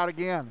cleared out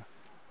again.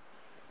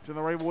 It's in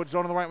the Ravenwood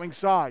zone on the right wing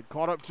side.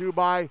 Caught up to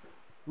by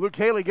Luke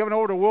Haley, given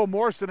over to Will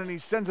Morrison, and he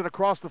sends it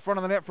across the front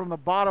of the net from the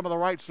bottom of the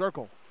right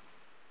circle.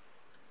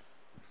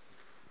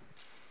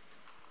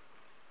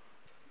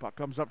 Puck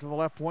comes up to the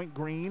left point.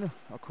 Green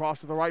across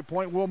to the right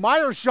point. Will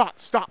Myers'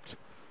 shot stopped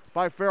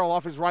by Farrell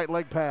off his right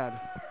leg pad.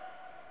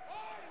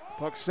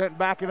 Puck sent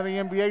back into the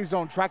NBA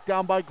zone, tracked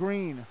down by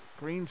Green.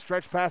 Green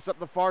stretch pass up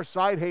the far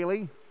side.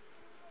 Haley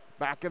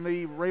back in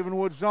the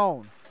Ravenwood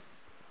zone.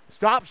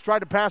 Stops, tried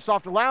to pass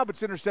off to Laub, but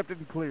it's intercepted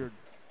and cleared.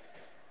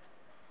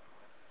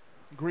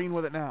 Green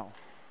with it now.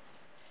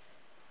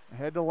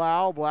 Ahead to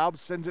Laub. Laub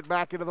sends it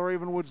back into the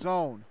Ravenwood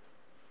zone.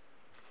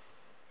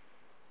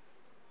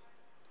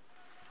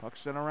 Puck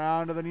sent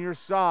around to the near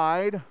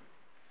side.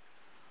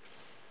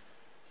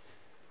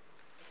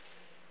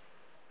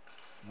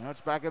 Now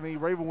it's back in the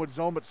Ravenwood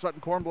zone, but Sutton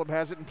Kornblum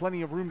has it and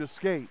plenty of room to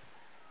skate.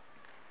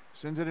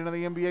 Sends it into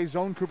the NBA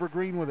zone. Cooper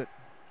Green with it.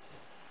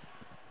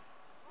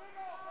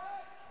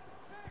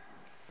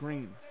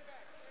 Green.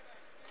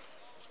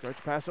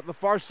 Stretch pass up the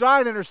far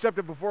side.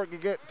 Intercepted before it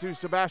could get to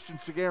Sebastian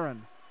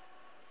Sagarin.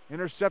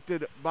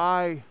 Intercepted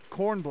by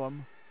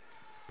Kornblum.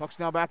 Puck's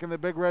now back in the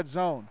big red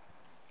zone.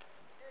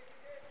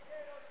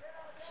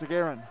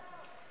 Sagarin.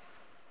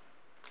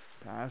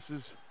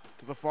 Passes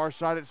to the far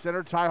side at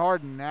center. Ty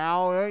Harden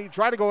now. He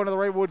tried to go into the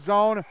Ravenwood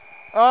zone.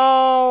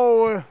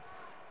 Oh!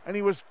 And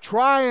he was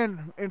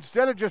trying,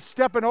 instead of just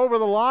stepping over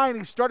the line,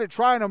 he started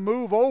trying to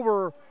move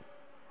over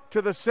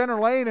to the center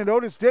lane, and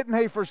Otis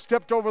Dittenhafer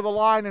stepped over the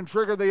line and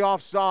triggered the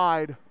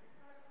offside.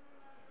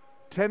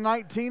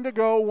 10:19 to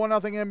go,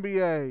 1-0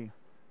 NBA.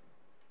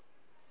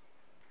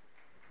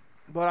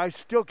 But I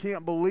still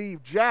can't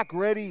believe Jack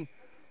Reddy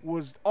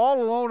was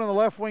all alone on the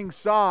left wing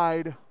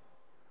side,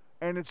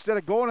 and instead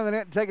of going to the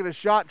net and taking a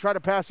shot, tried to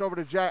pass over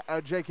to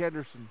Jake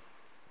Henderson.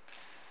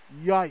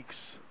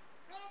 Yikes.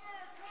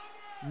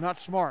 Not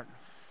smart.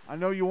 I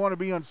know you want to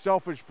be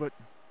unselfish, but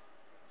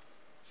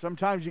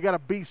sometimes you got to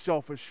be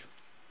selfish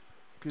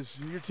because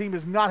your team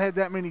has not had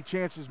that many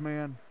chances,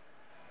 man.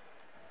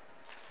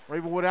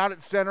 Ravenwood out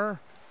at center.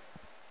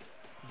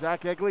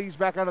 Zach Egley's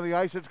back onto the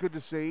ice. That's good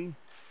to see.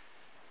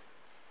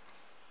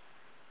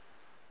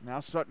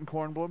 Now Sutton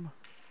Kornblum.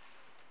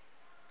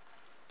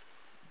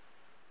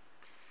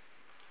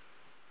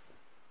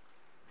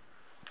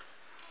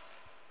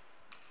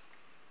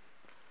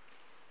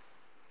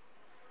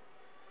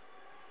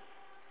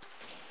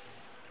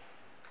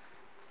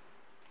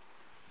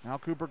 Now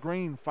Cooper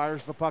Green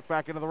fires the puck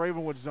back into the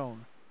Ravenwood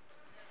zone.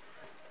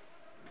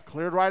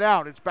 Cleared right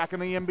out. It's back in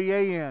the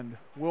NBA end.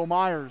 Will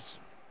Myers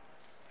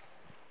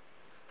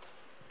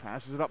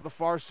passes it up the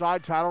far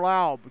side. Tyler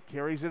Laub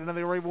carries it into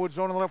the Ravenwood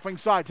zone on the left wing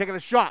side. Taking a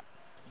shot.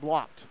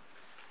 Blocked.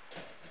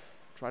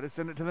 Tried to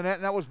send it to the net,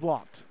 and that was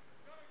blocked.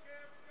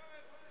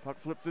 Puck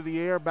flipped through the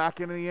air.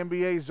 Back into the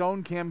NBA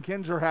zone. Cam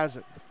Kinzer has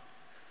it.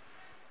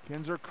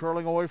 Kinzer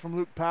curling away from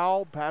Luke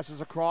Powell. Passes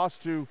across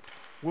to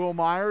Will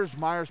Myers.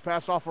 Myers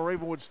pass off a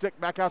Ravenwood stick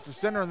back out to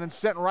center and then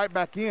sent right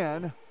back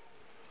in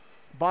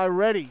by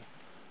Reddy.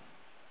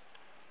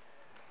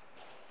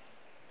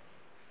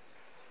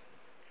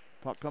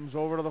 Puck comes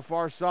over to the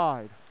far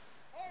side.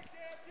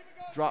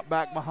 Drop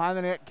back behind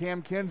the net.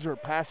 Cam Kinzer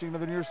passing to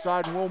the near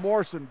side. And Will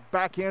Morrison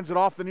backhands it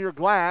off the near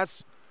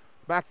glass.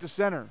 Back to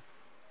center.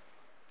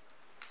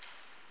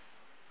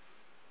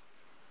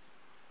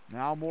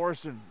 Now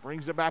Morrison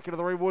brings it back into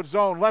the Ravenwood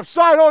zone. Left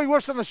side. Oh, he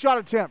whiffs on the shot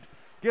attempt.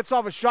 Gets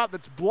off a shot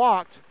that's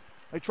blocked.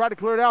 They tried to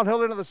clear it out,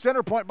 held into the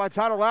center point by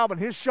Tyler Laub, and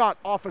his shot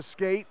off a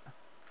skate.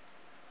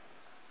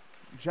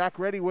 Jack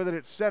Reddy with it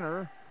at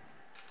center.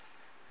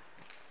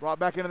 Brought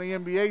back into the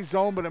NBA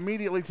zone, but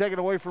immediately taken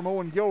away from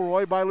Owen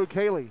Gilroy by Luke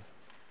Haley.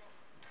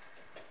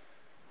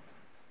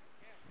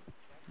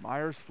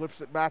 Myers flips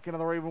it back into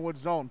the Ravenwood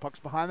zone. Puck's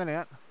behind the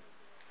net.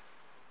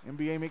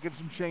 NBA making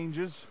some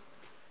changes.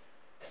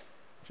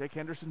 Jake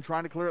Henderson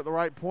trying to clear at the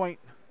right point.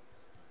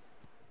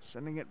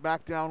 Sending it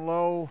back down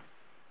low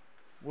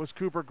was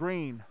Cooper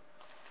Green.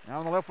 Now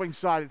on the left wing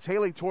side, it's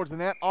Haley towards the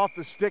net, off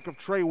the stick of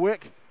Trey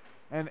Wick,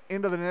 and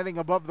into the netting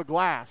above the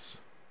glass.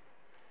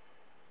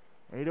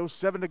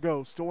 8:07 to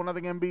go, still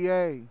 1-0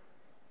 NBA.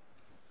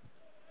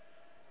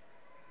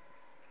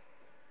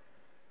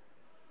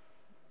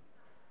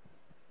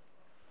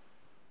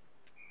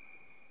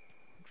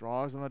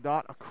 Draws on the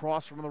dot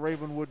across from the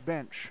Ravenwood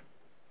bench.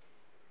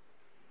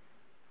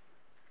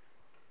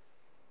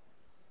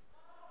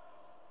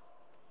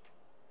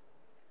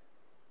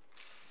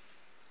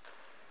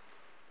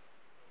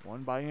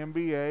 Won by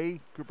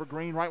NBA. Cooper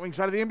Green, right wing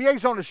side of the NBA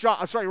zone,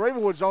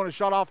 Ravenwood zone, is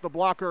shot off the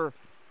blocker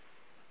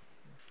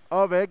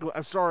of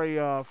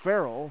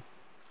Farrell.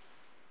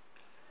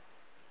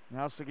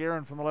 Now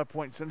Sagarin from the left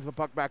point sends the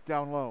puck back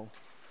down low.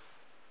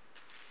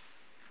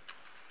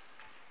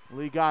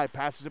 Lee Guy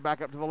passes it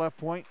back up to the left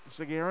point.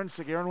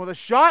 Sagarin with a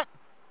shot.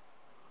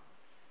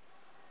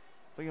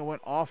 I think it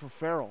went off of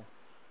Farrell.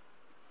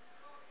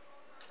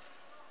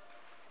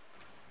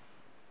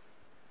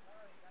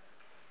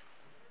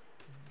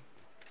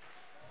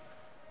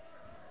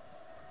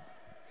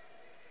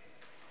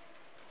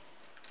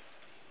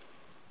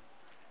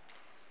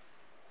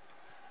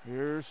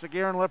 Here's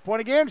Sagarin, left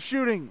point again,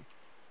 shooting.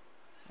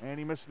 And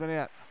he missed the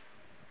net.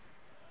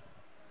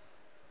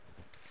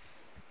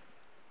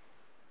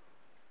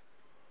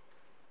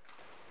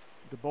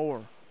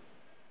 DeBoer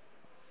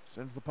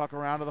sends the puck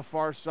around to the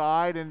far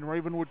side, and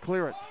Ravenwood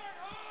clear it.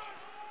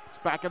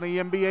 It's back in the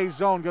NBA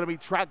zone, going to be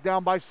tracked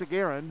down by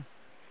Sagarin.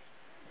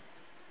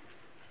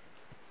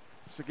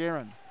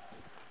 Sagarin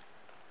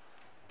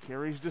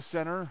carries to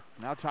center.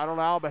 Now Tyler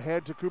Laub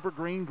ahead to Cooper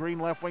Green. Green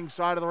left wing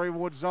side of the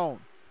Ravenwood zone.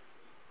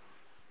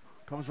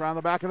 Comes around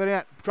the back of the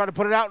net. Tried to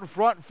put it out in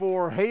front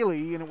for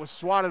Haley, and it was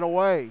swatted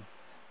away.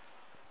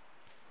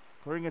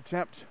 Clearing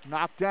attempt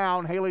knocked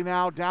down. Haley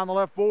now down the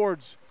left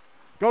boards.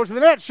 Goes to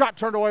the net. Shot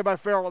turned away by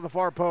Farrell at the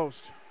far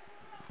post.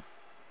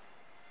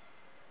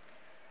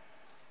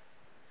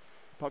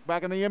 Puck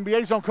back in the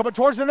NBA zone. Coming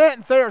towards the net,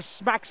 and Thayer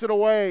smacks it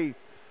away.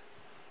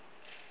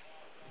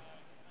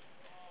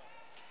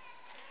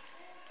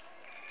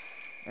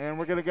 And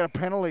we're going to get a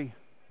penalty.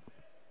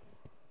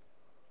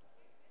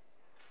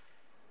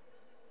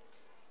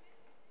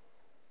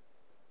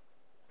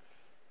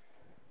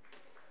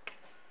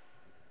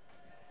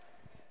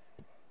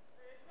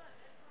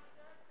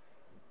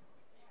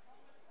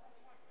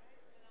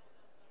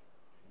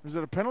 Is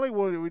it a penalty?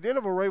 Well, we did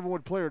have a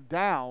Ravenwood player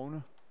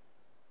down.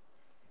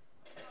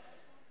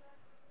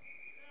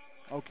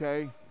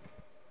 Okay.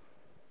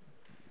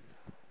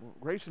 Well,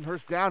 Grayson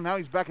Hurst down. Now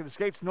he's back in the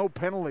skates. No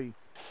penalty.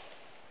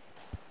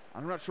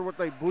 I'm not sure what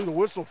they blew the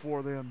whistle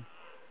for then.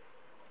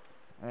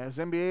 As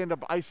NBA end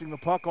up icing the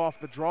puck off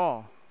the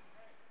draw.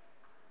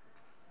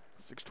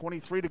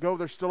 6:23 to go.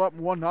 They're still up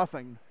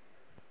 1-0.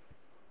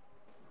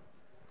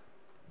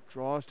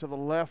 Draws to the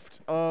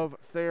left of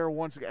Thayer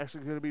once again.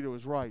 Actually going to be to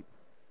his right,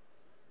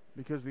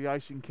 because the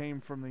icing came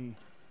from the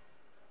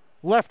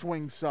left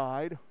wing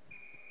side.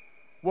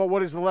 Well,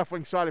 what is the left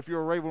wing side if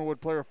you're a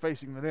Ravenwood player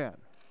facing the net?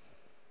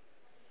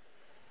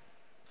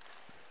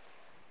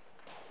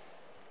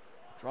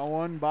 Draw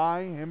one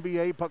by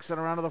NBA. Puck sent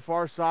around to the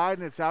far side,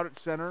 and it's out at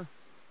center.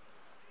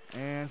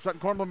 And Sutton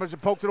Cornblum has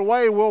poked it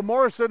away. Will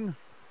Morrison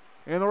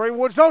in the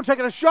Ravenwood zone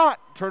taking a shot.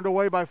 Turned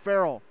away by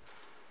Farrell.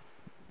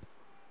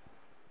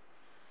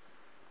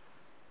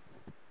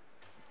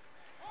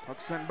 Puck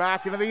sent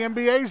back into the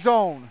NBA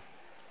zone.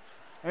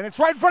 And it's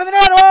right in front of the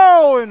net.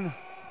 Oh, and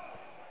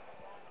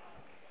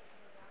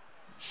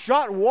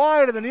shot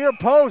wide of the near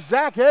post.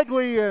 Zach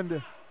Egley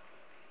and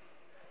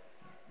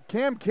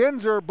Cam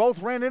Kinzer both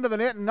ran into the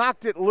net and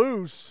knocked it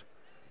loose.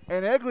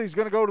 And Egley's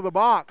going to go to the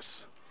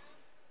box.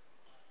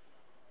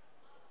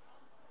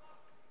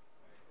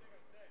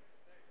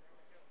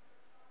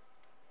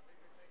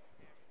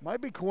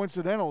 Might be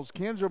coincidentals.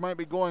 Kinzer might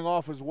be going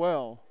off as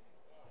well.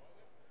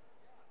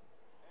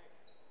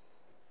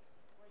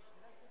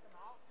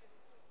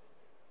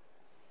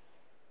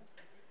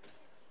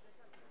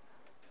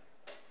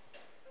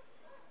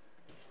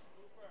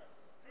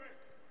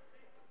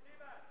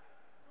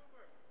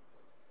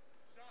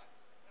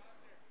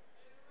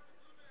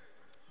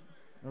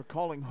 They're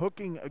calling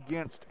hooking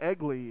against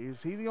Egley.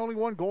 Is he the only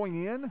one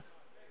going in?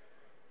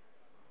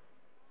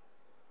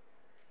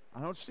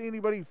 I don't see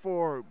anybody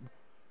for...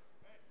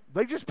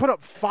 They just put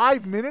up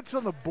 5 minutes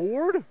on the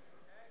board?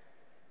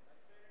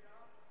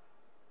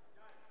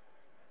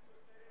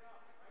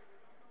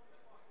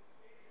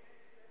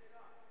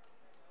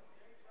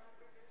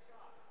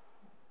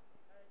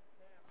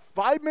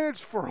 Five minutes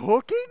for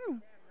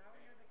hooking?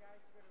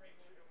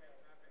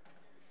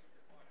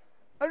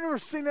 I've never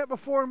seen that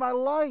before in my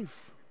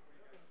life.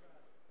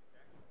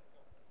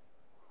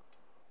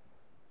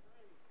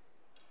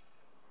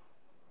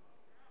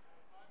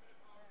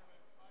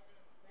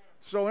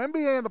 So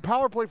NBA in the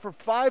power play for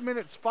 5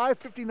 minutes,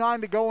 5:59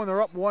 to go, and they're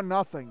up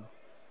 1-0.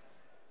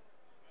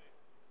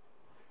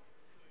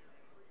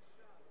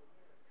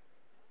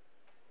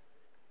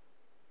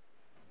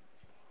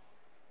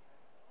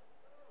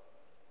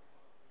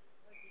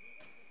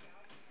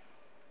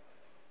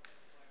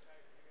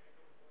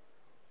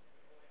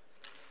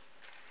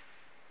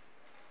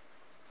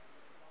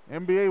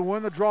 NBA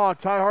win the draw.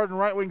 Ty Harden,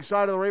 right wing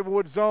side of the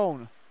Ravenwood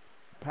zone.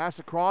 Pass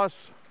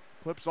across,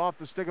 clips off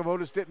the stick of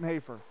Otis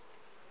Dittenhafer.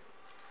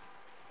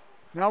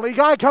 Now Lee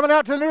Guy coming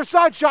out to the near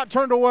side. Shot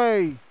turned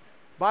away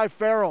by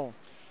Farrell.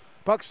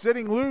 Puck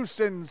sitting loose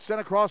and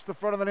sent across the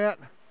front of the net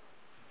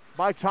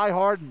by Ty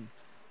Harden.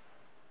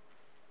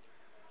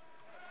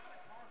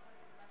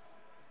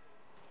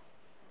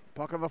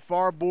 Puck on the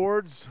far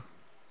boards.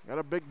 Got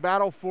a big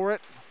battle for it.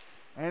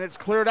 And it's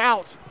cleared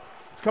out.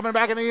 It's coming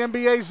back in the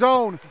NBA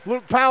zone.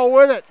 Luke Powell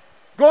with it.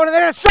 Going to the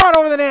net. Shot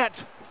over the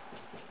net.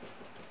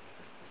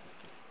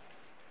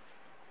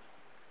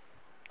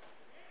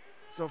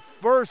 So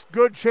first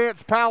good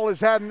chance Powell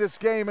has had in this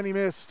game, and he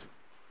missed.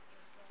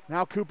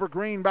 Now Cooper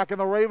Green back in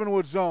the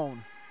Ravenwood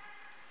zone.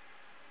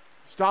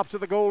 Stops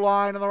at the goal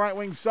line on the right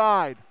wing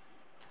side.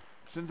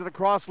 Sends it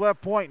across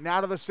left point.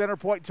 Now to the center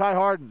point, Ty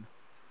Harden.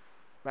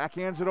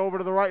 Backhands it over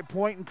to the right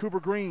point, and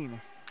Cooper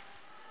Green.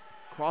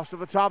 Cross to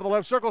the top of the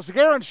left circle.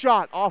 Sagarin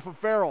shot off of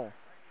Farrell.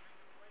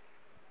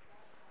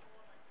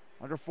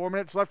 Under 4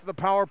 minutes left of the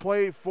power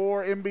play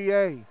for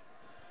NBA.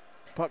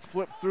 Puck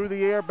flipped through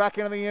the air, back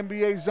into the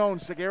NBA zone.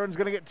 Sagarin's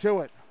going to get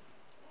to it.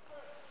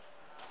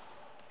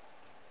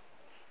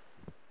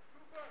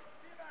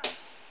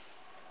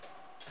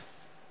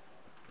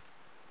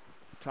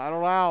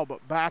 Tyler Laub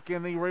back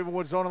in the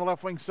Ravenwood zone on the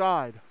left wing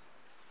side.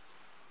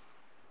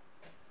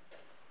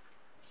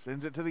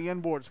 Sends it to the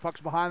inboards. Puck's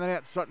behind the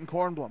net. Sutton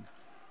Kornblum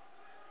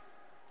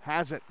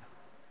has it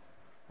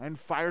and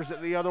fires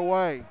it the other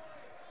way.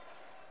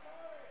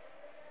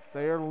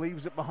 Thayer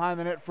leaves it behind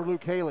the net for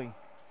Luke Haley.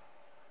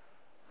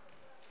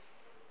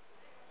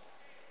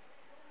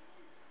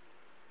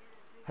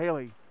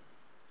 Haley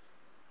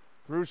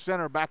through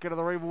center, back into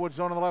the Ravenwood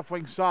zone on the left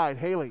wing side.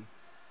 Haley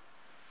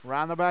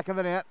around the back of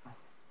the net.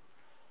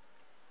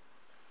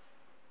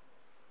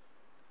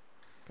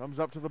 Comes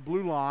up to the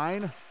blue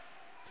line.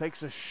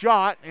 Takes a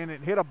shot, and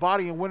it hit a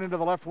body and went into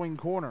the left wing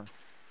corner.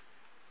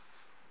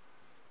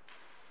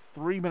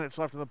 3 minutes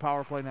left in the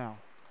power play now.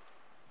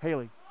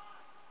 Haley.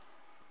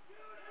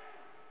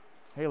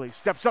 Haley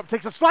steps up,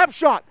 takes a slap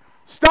shot.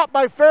 Stopped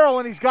by Farrell,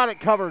 and he's got it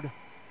covered.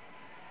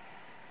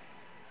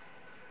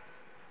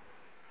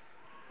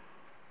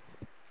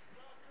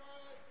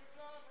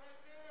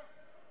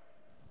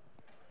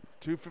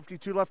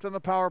 .252 left in the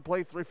power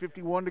play,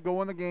 3:51 to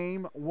go in the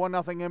game,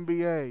 1-0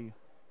 NBA.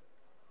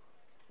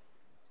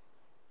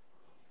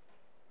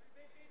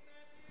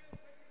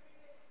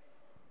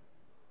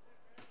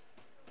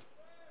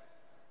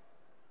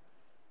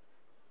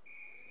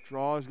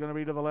 Draw is going to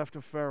be to the left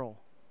of Farrell.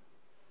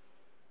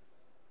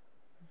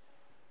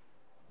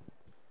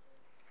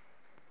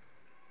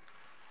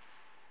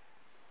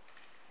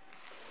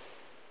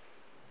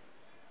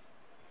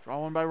 Draw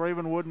one by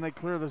Ravenwood, and they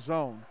clear the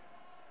zone.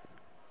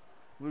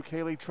 Luke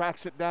Haley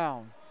tracks it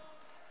down.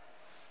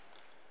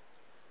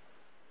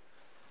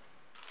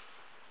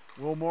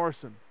 Will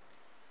Morrison.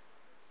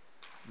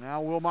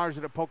 Now Will Myers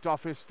had it poked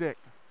off his stick.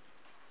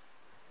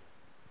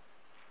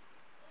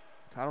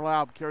 Tyler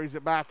Laub carries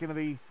it back into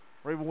the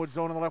Ravenwood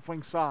zone on the left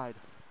wing side.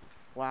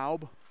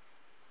 Laub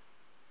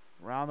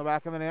around the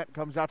back of the net,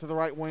 comes out to the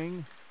right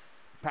wing.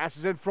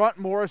 Passes in front,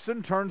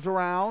 Morrison turns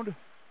around.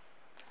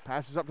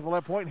 Passes up to the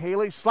left point,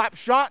 Haley, slap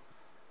shot.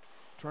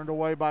 Turned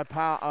away by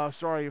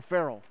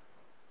Farrell.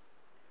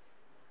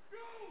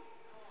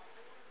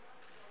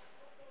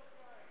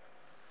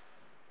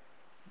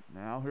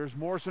 Now here's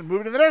Morrison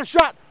moving to the net,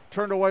 shot.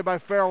 Turned away by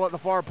Farrell at the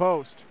far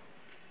post.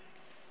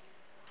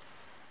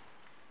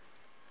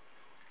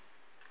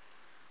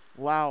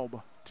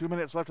 Laub, 2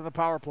 minutes left in the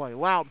power play.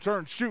 Laub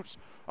turns, shoots.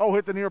 Oh,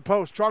 hit the near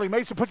post. Charlie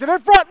Mason puts it in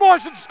front.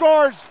 Morrison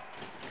scores.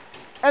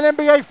 And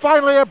NBA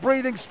finally have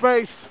breathing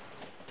space.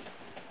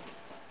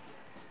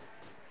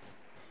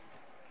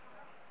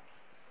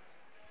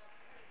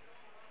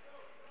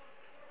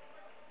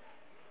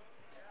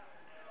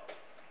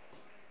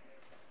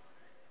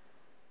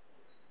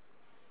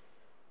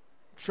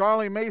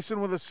 Charlie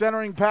Mason with a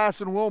centering pass,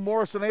 and Will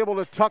Morrison able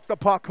to tuck the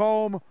puck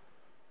home.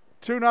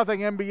 2-0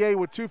 NBA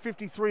with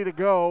 2:53 to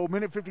go.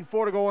 Minute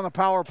 54 to go on the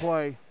power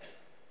play.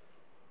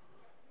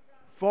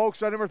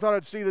 Folks, I never thought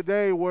I'd see the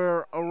day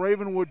where a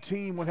Ravenwood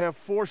team would have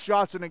 4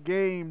 shots in a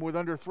game with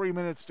under 3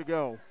 minutes to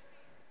go.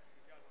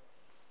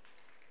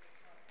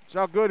 It's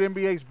how good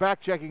NBA's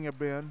back-checking have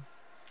been.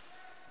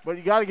 But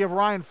you got to give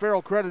Ryan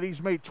Farrell credit.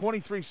 He's made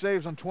 23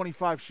 saves on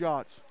 25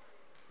 shots.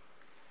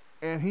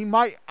 And he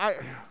might, I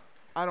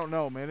don't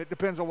know, man. It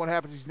depends on what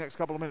happens these next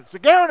couple of minutes.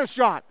 Sagarin a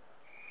shot.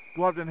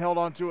 Gloved and held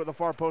onto it at the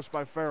far post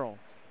by Farrell.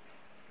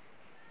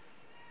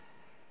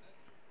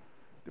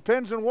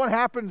 Depends on what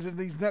happens in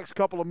these next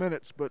couple of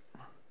minutes, but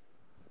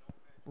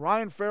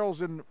Ryan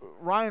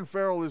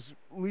Farrell is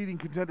leading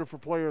contender for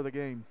player of the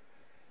game.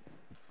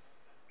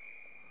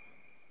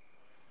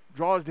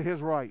 Draws to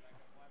his right.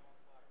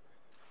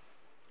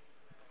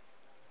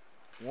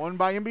 Won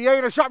by NBA,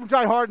 and a shot from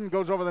Ty Harden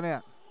goes over the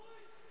net.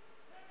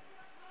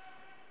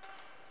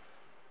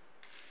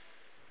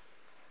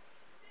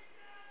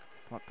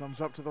 Puck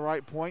comes up to the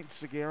right point.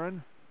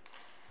 Sagarin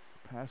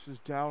passes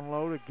down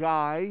low to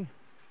Guy.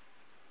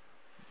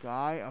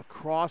 Guy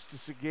across to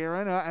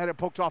Sagarin, and it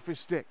poked off his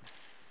stick.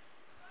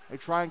 They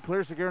try and clear.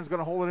 Sagarin's going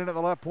to hold it in at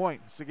the left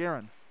point.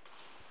 Sagarin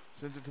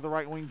sends it to the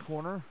right wing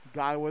corner.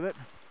 Guy with it.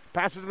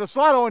 Passes to the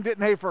slot. Oh, and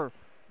Dittenhafer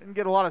didn't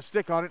get a lot of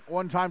stick on it.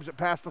 One times it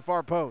passed the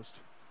far post.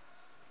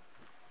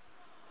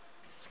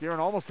 Sagarin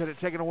almost had it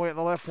taken away at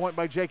the left point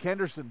by Jake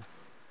Henderson.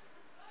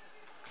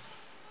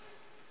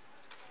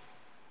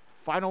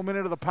 Final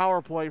minute of the power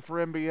play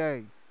for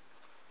NBA.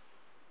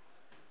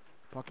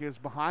 Puck is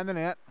behind the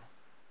net.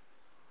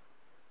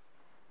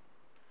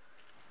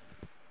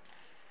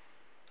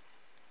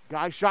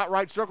 Guy shot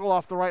right circle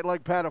off the right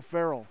leg pad of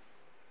Farrell.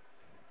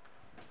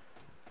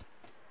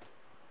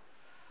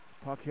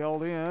 Puck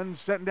held in,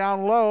 sent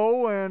down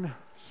low and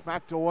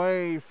smacked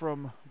away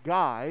from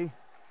Guy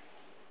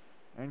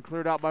and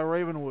cleared out by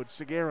Ravenwood.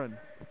 Sagarin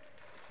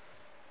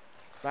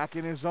back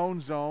in his own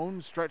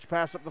zone. Stretch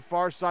pass up the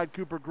far side.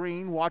 Cooper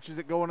Green watches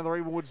it go into the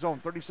Ravenwood zone.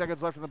 30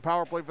 seconds left in the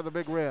power play for the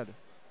Big Red.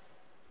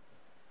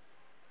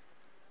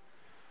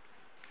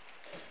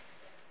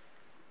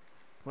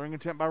 Clearing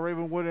attempt by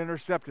Ravenwood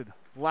intercepted.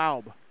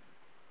 Laub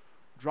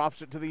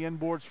Drops it to the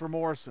inboards for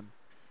Morrison.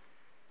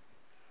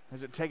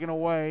 Has it taken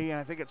away, and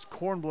I think it's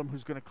Kornblum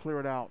who's going to clear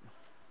it out.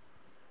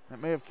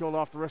 That may have killed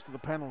off the rest of the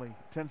penalty.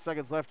 10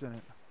 seconds left in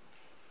it.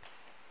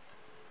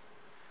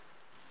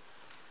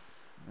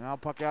 Now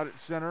puck out at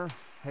center.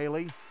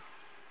 Haley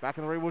back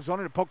in the Ravenwood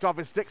zone. It poked off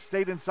his stick.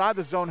 Stayed inside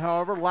the zone,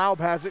 however. Laub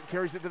has it.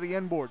 Carries it to the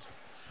inboards.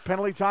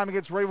 Penalty time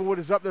against Ravenwood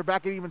is up. They're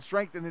back at even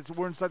strength, and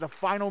we're inside the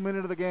final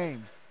minute of the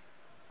game.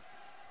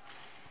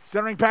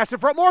 Centering pass in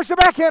front. Morrison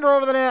backhander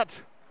over the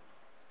net.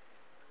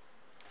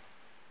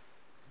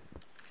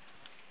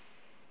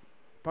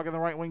 Puck in the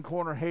right wing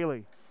corner.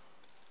 Haley.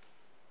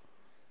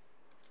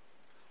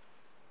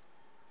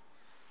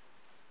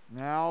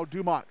 Now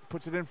Dumont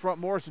puts it in front.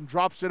 Morrison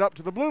drops it up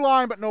to the blue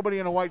line, but nobody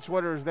in a white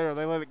sweater is there.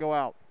 They let it go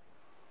out.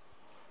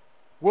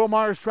 Will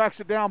Myers tracks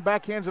it down,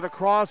 backhands it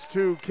across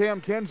to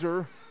Cam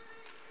Kinzer.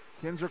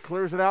 Kinzer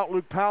clears it out.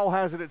 Luke Powell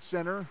has it at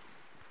center.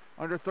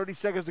 Under 30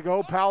 seconds to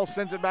go. Powell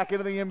sends it back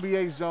into the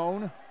NBA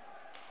zone.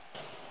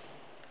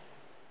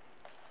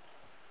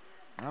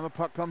 Now the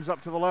puck comes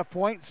up to the left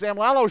point. Sam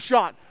Lallo's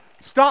shot.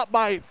 Stopped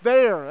by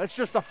Thayer. That's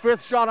just the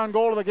 5th shot on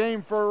goal of the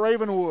game for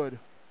Ravenwood.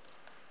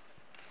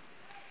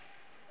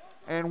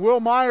 And Will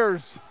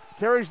Myers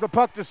carries the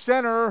puck to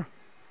center.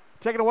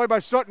 Taken away by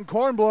Sutton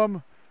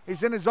Kornblum.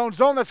 He's in his own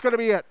zone. That's going to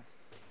be it.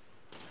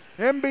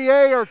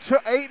 NBA are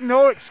 8-0,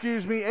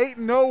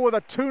 8-0 with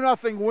a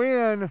 2-0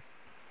 win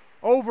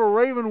over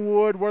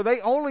Ravenwood, where they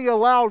only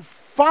allowed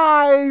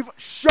 5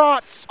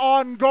 shots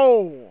on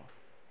goal.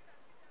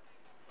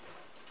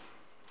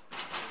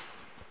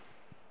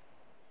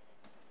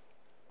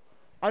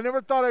 I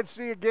never thought I'd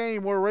see a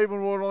game where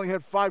Ravenwood only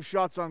had 5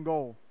 shots on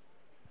goal.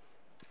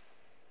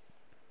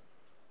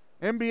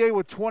 NBA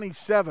with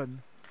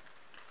 27.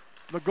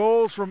 The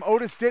goals from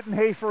Otis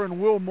Dittenhafer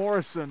and Will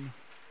Morrison.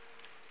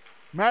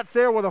 Matt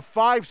Thayer with a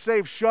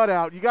 5-save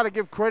shutout. You got to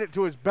give credit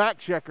to his back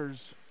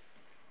checkers.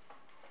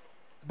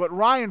 But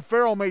Ryan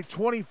Farrell made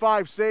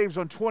 25 saves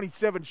on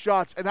 27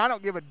 shots, and I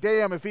don't give a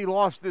damn if he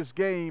lost this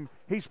game.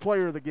 He's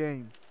player of the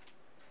game.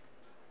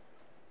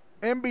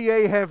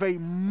 NBA have a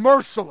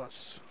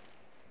merciless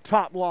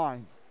top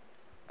line.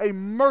 A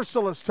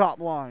merciless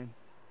top line.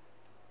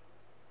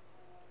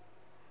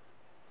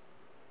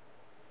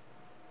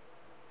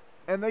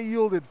 And they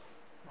yielded,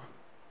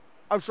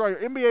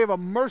 NBA have a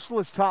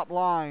merciless top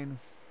line.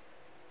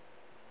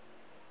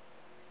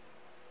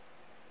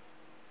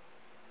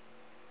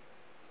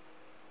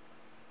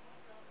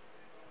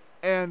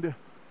 And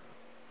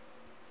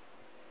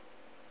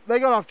they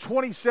got off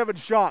 27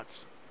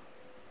 shots.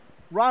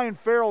 Ryan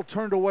Farrell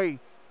turned away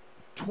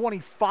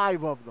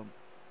 25 of them.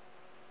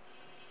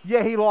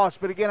 Yeah, he lost,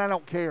 but again, I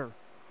don't care.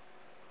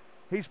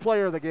 He's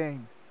player of the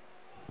game.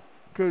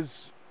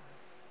 Because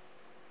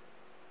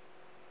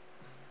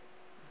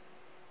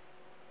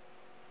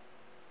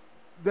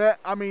that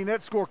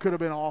score could have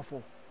been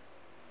awful.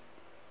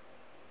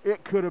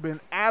 It could have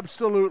been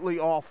absolutely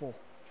awful.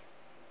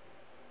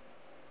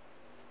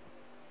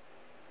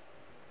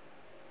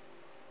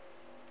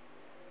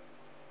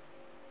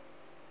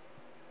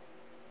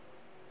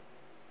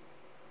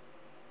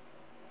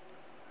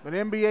 But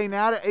NBA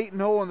now to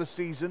 8-0 on the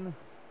season.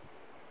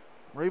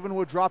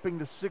 Ravenwood dropping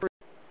to 6.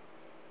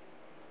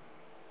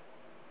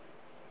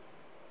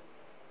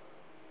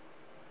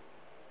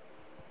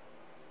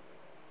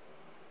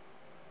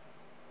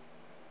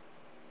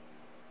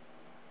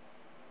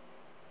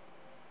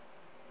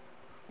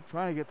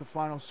 Trying to get the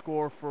final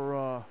score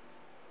for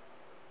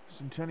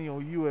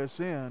Centennial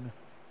USN.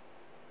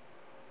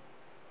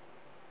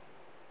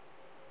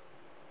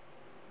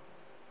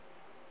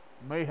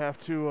 May have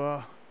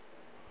to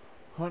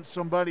hunt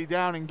somebody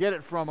down and get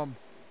it from them.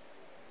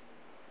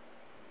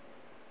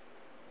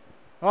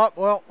 Oh,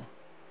 well,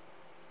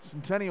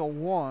 Centennial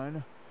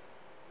won.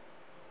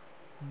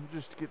 Let me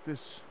just get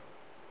this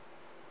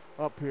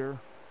up here.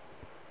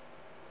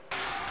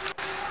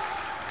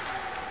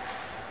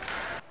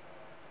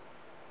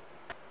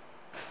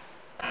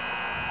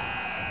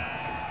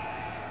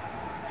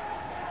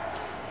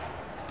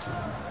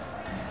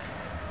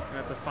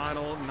 That's a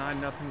final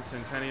 9-0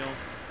 Centennial.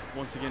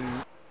 Once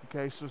again.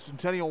 Okay, so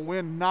Centennial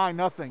win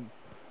 9-0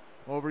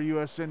 over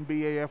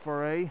USNBA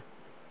FRA.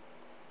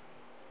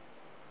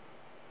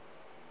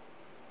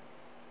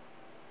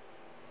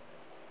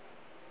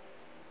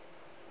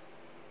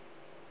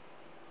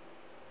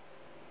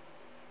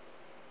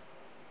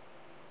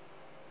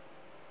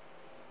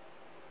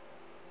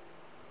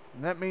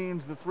 And that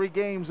means the 3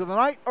 games of the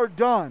night are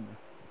done.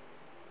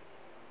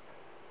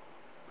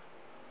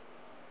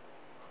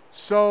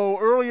 So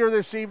earlier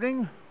this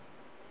evening,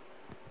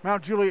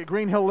 Mount Juliet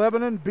Green Hill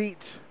Lebanon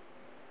beat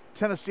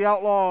Tennessee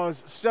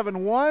Outlaws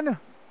 7-1.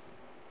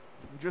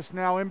 Just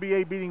now,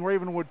 NBA beating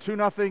Ravenwood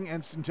 2-0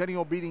 and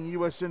Centennial beating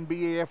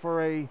USNBA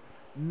FRA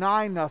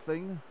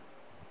 9-0.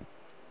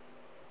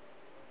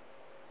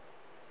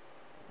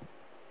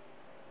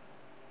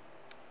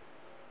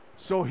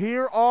 So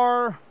here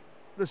are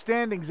the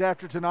standings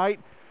after tonight.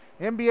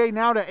 NBA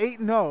now to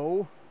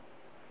 8-0.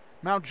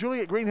 Mount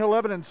Juliet Green Hill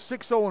Lebanon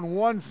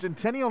 6-0-1.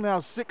 Centennial now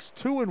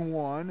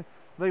 6-2-1.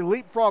 They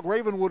leapfrog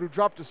Ravenwood, who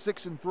dropped to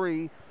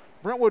 6-3.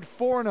 Brentwood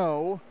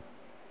 4-0.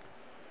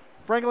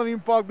 Franklin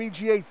Unifog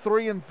BGA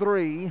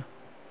 3-3.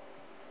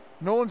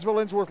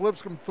 Nolensville Innsworth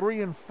Lipscomb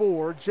 3-4.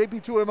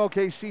 JP2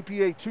 MLK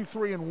CPA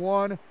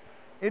 2-3-1.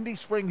 Indy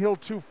Spring Hill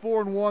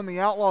 2-4-1. The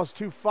Outlaws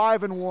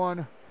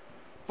 2-5-1.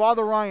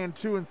 Father Ryan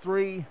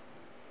 2-3.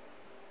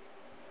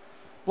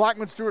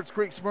 Blackman Stewart's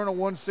Creek Smyrna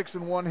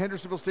 1-6-1.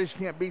 Hendersonville Station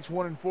Camp Beach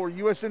 1-4.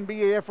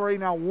 USNBA FRA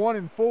now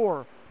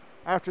 1-4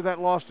 after that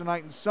loss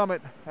tonight in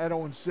Summit at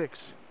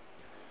 0-6.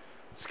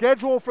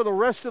 Schedule for the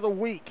rest of the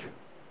week.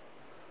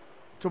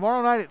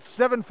 Tomorrow night at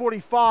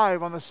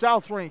 7:45 on the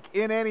South Rink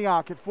in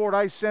Antioch at Ford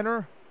Ice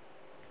Center.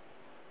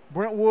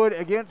 Brentwood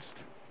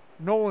against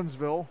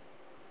Nolensville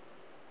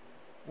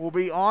will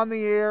be on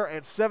the air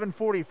at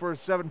 7:40 for a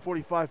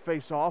 7:45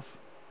 face-off.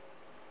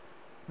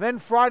 Then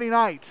Friday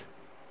night,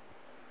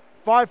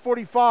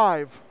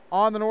 5:45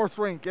 on the North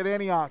Rink at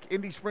Antioch.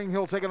 Indy Spring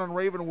Hill taking on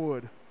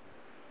Ravenwood.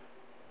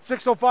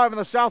 6:05 on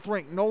the South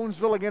Rink,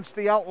 Nolensville against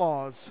the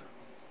Outlaws.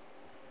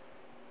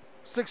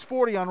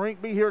 6:40 on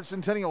Rink B here at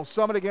Centennial,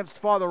 Summit against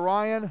Father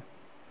Ryan.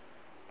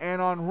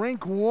 And on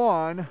Rink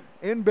 1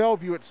 in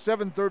Bellevue at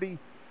 7:30,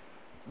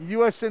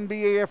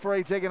 USNBA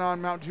FRA taking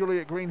on Mount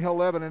Juliet Green Hill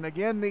Lebanon.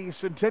 Again, the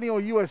Centennial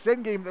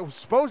USN game that was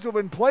supposed to have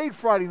been played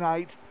Friday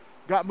night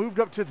got moved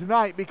up to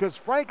tonight because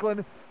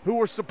Franklin, who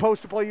were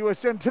supposed to play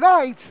USN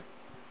tonight,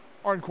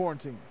 are in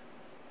quarantine.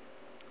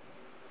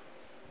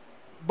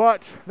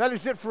 But that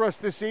is it for us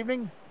this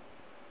evening.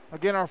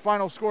 Again, our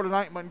final score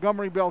tonight,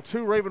 Montgomery Bell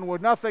 2,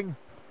 Ravenwood nothing.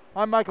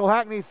 I'm Michael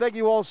Hackney. Thank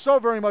you all so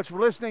very much for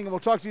listening, and we'll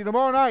talk to you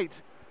tomorrow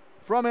night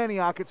from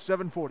Antioch at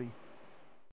 7:40.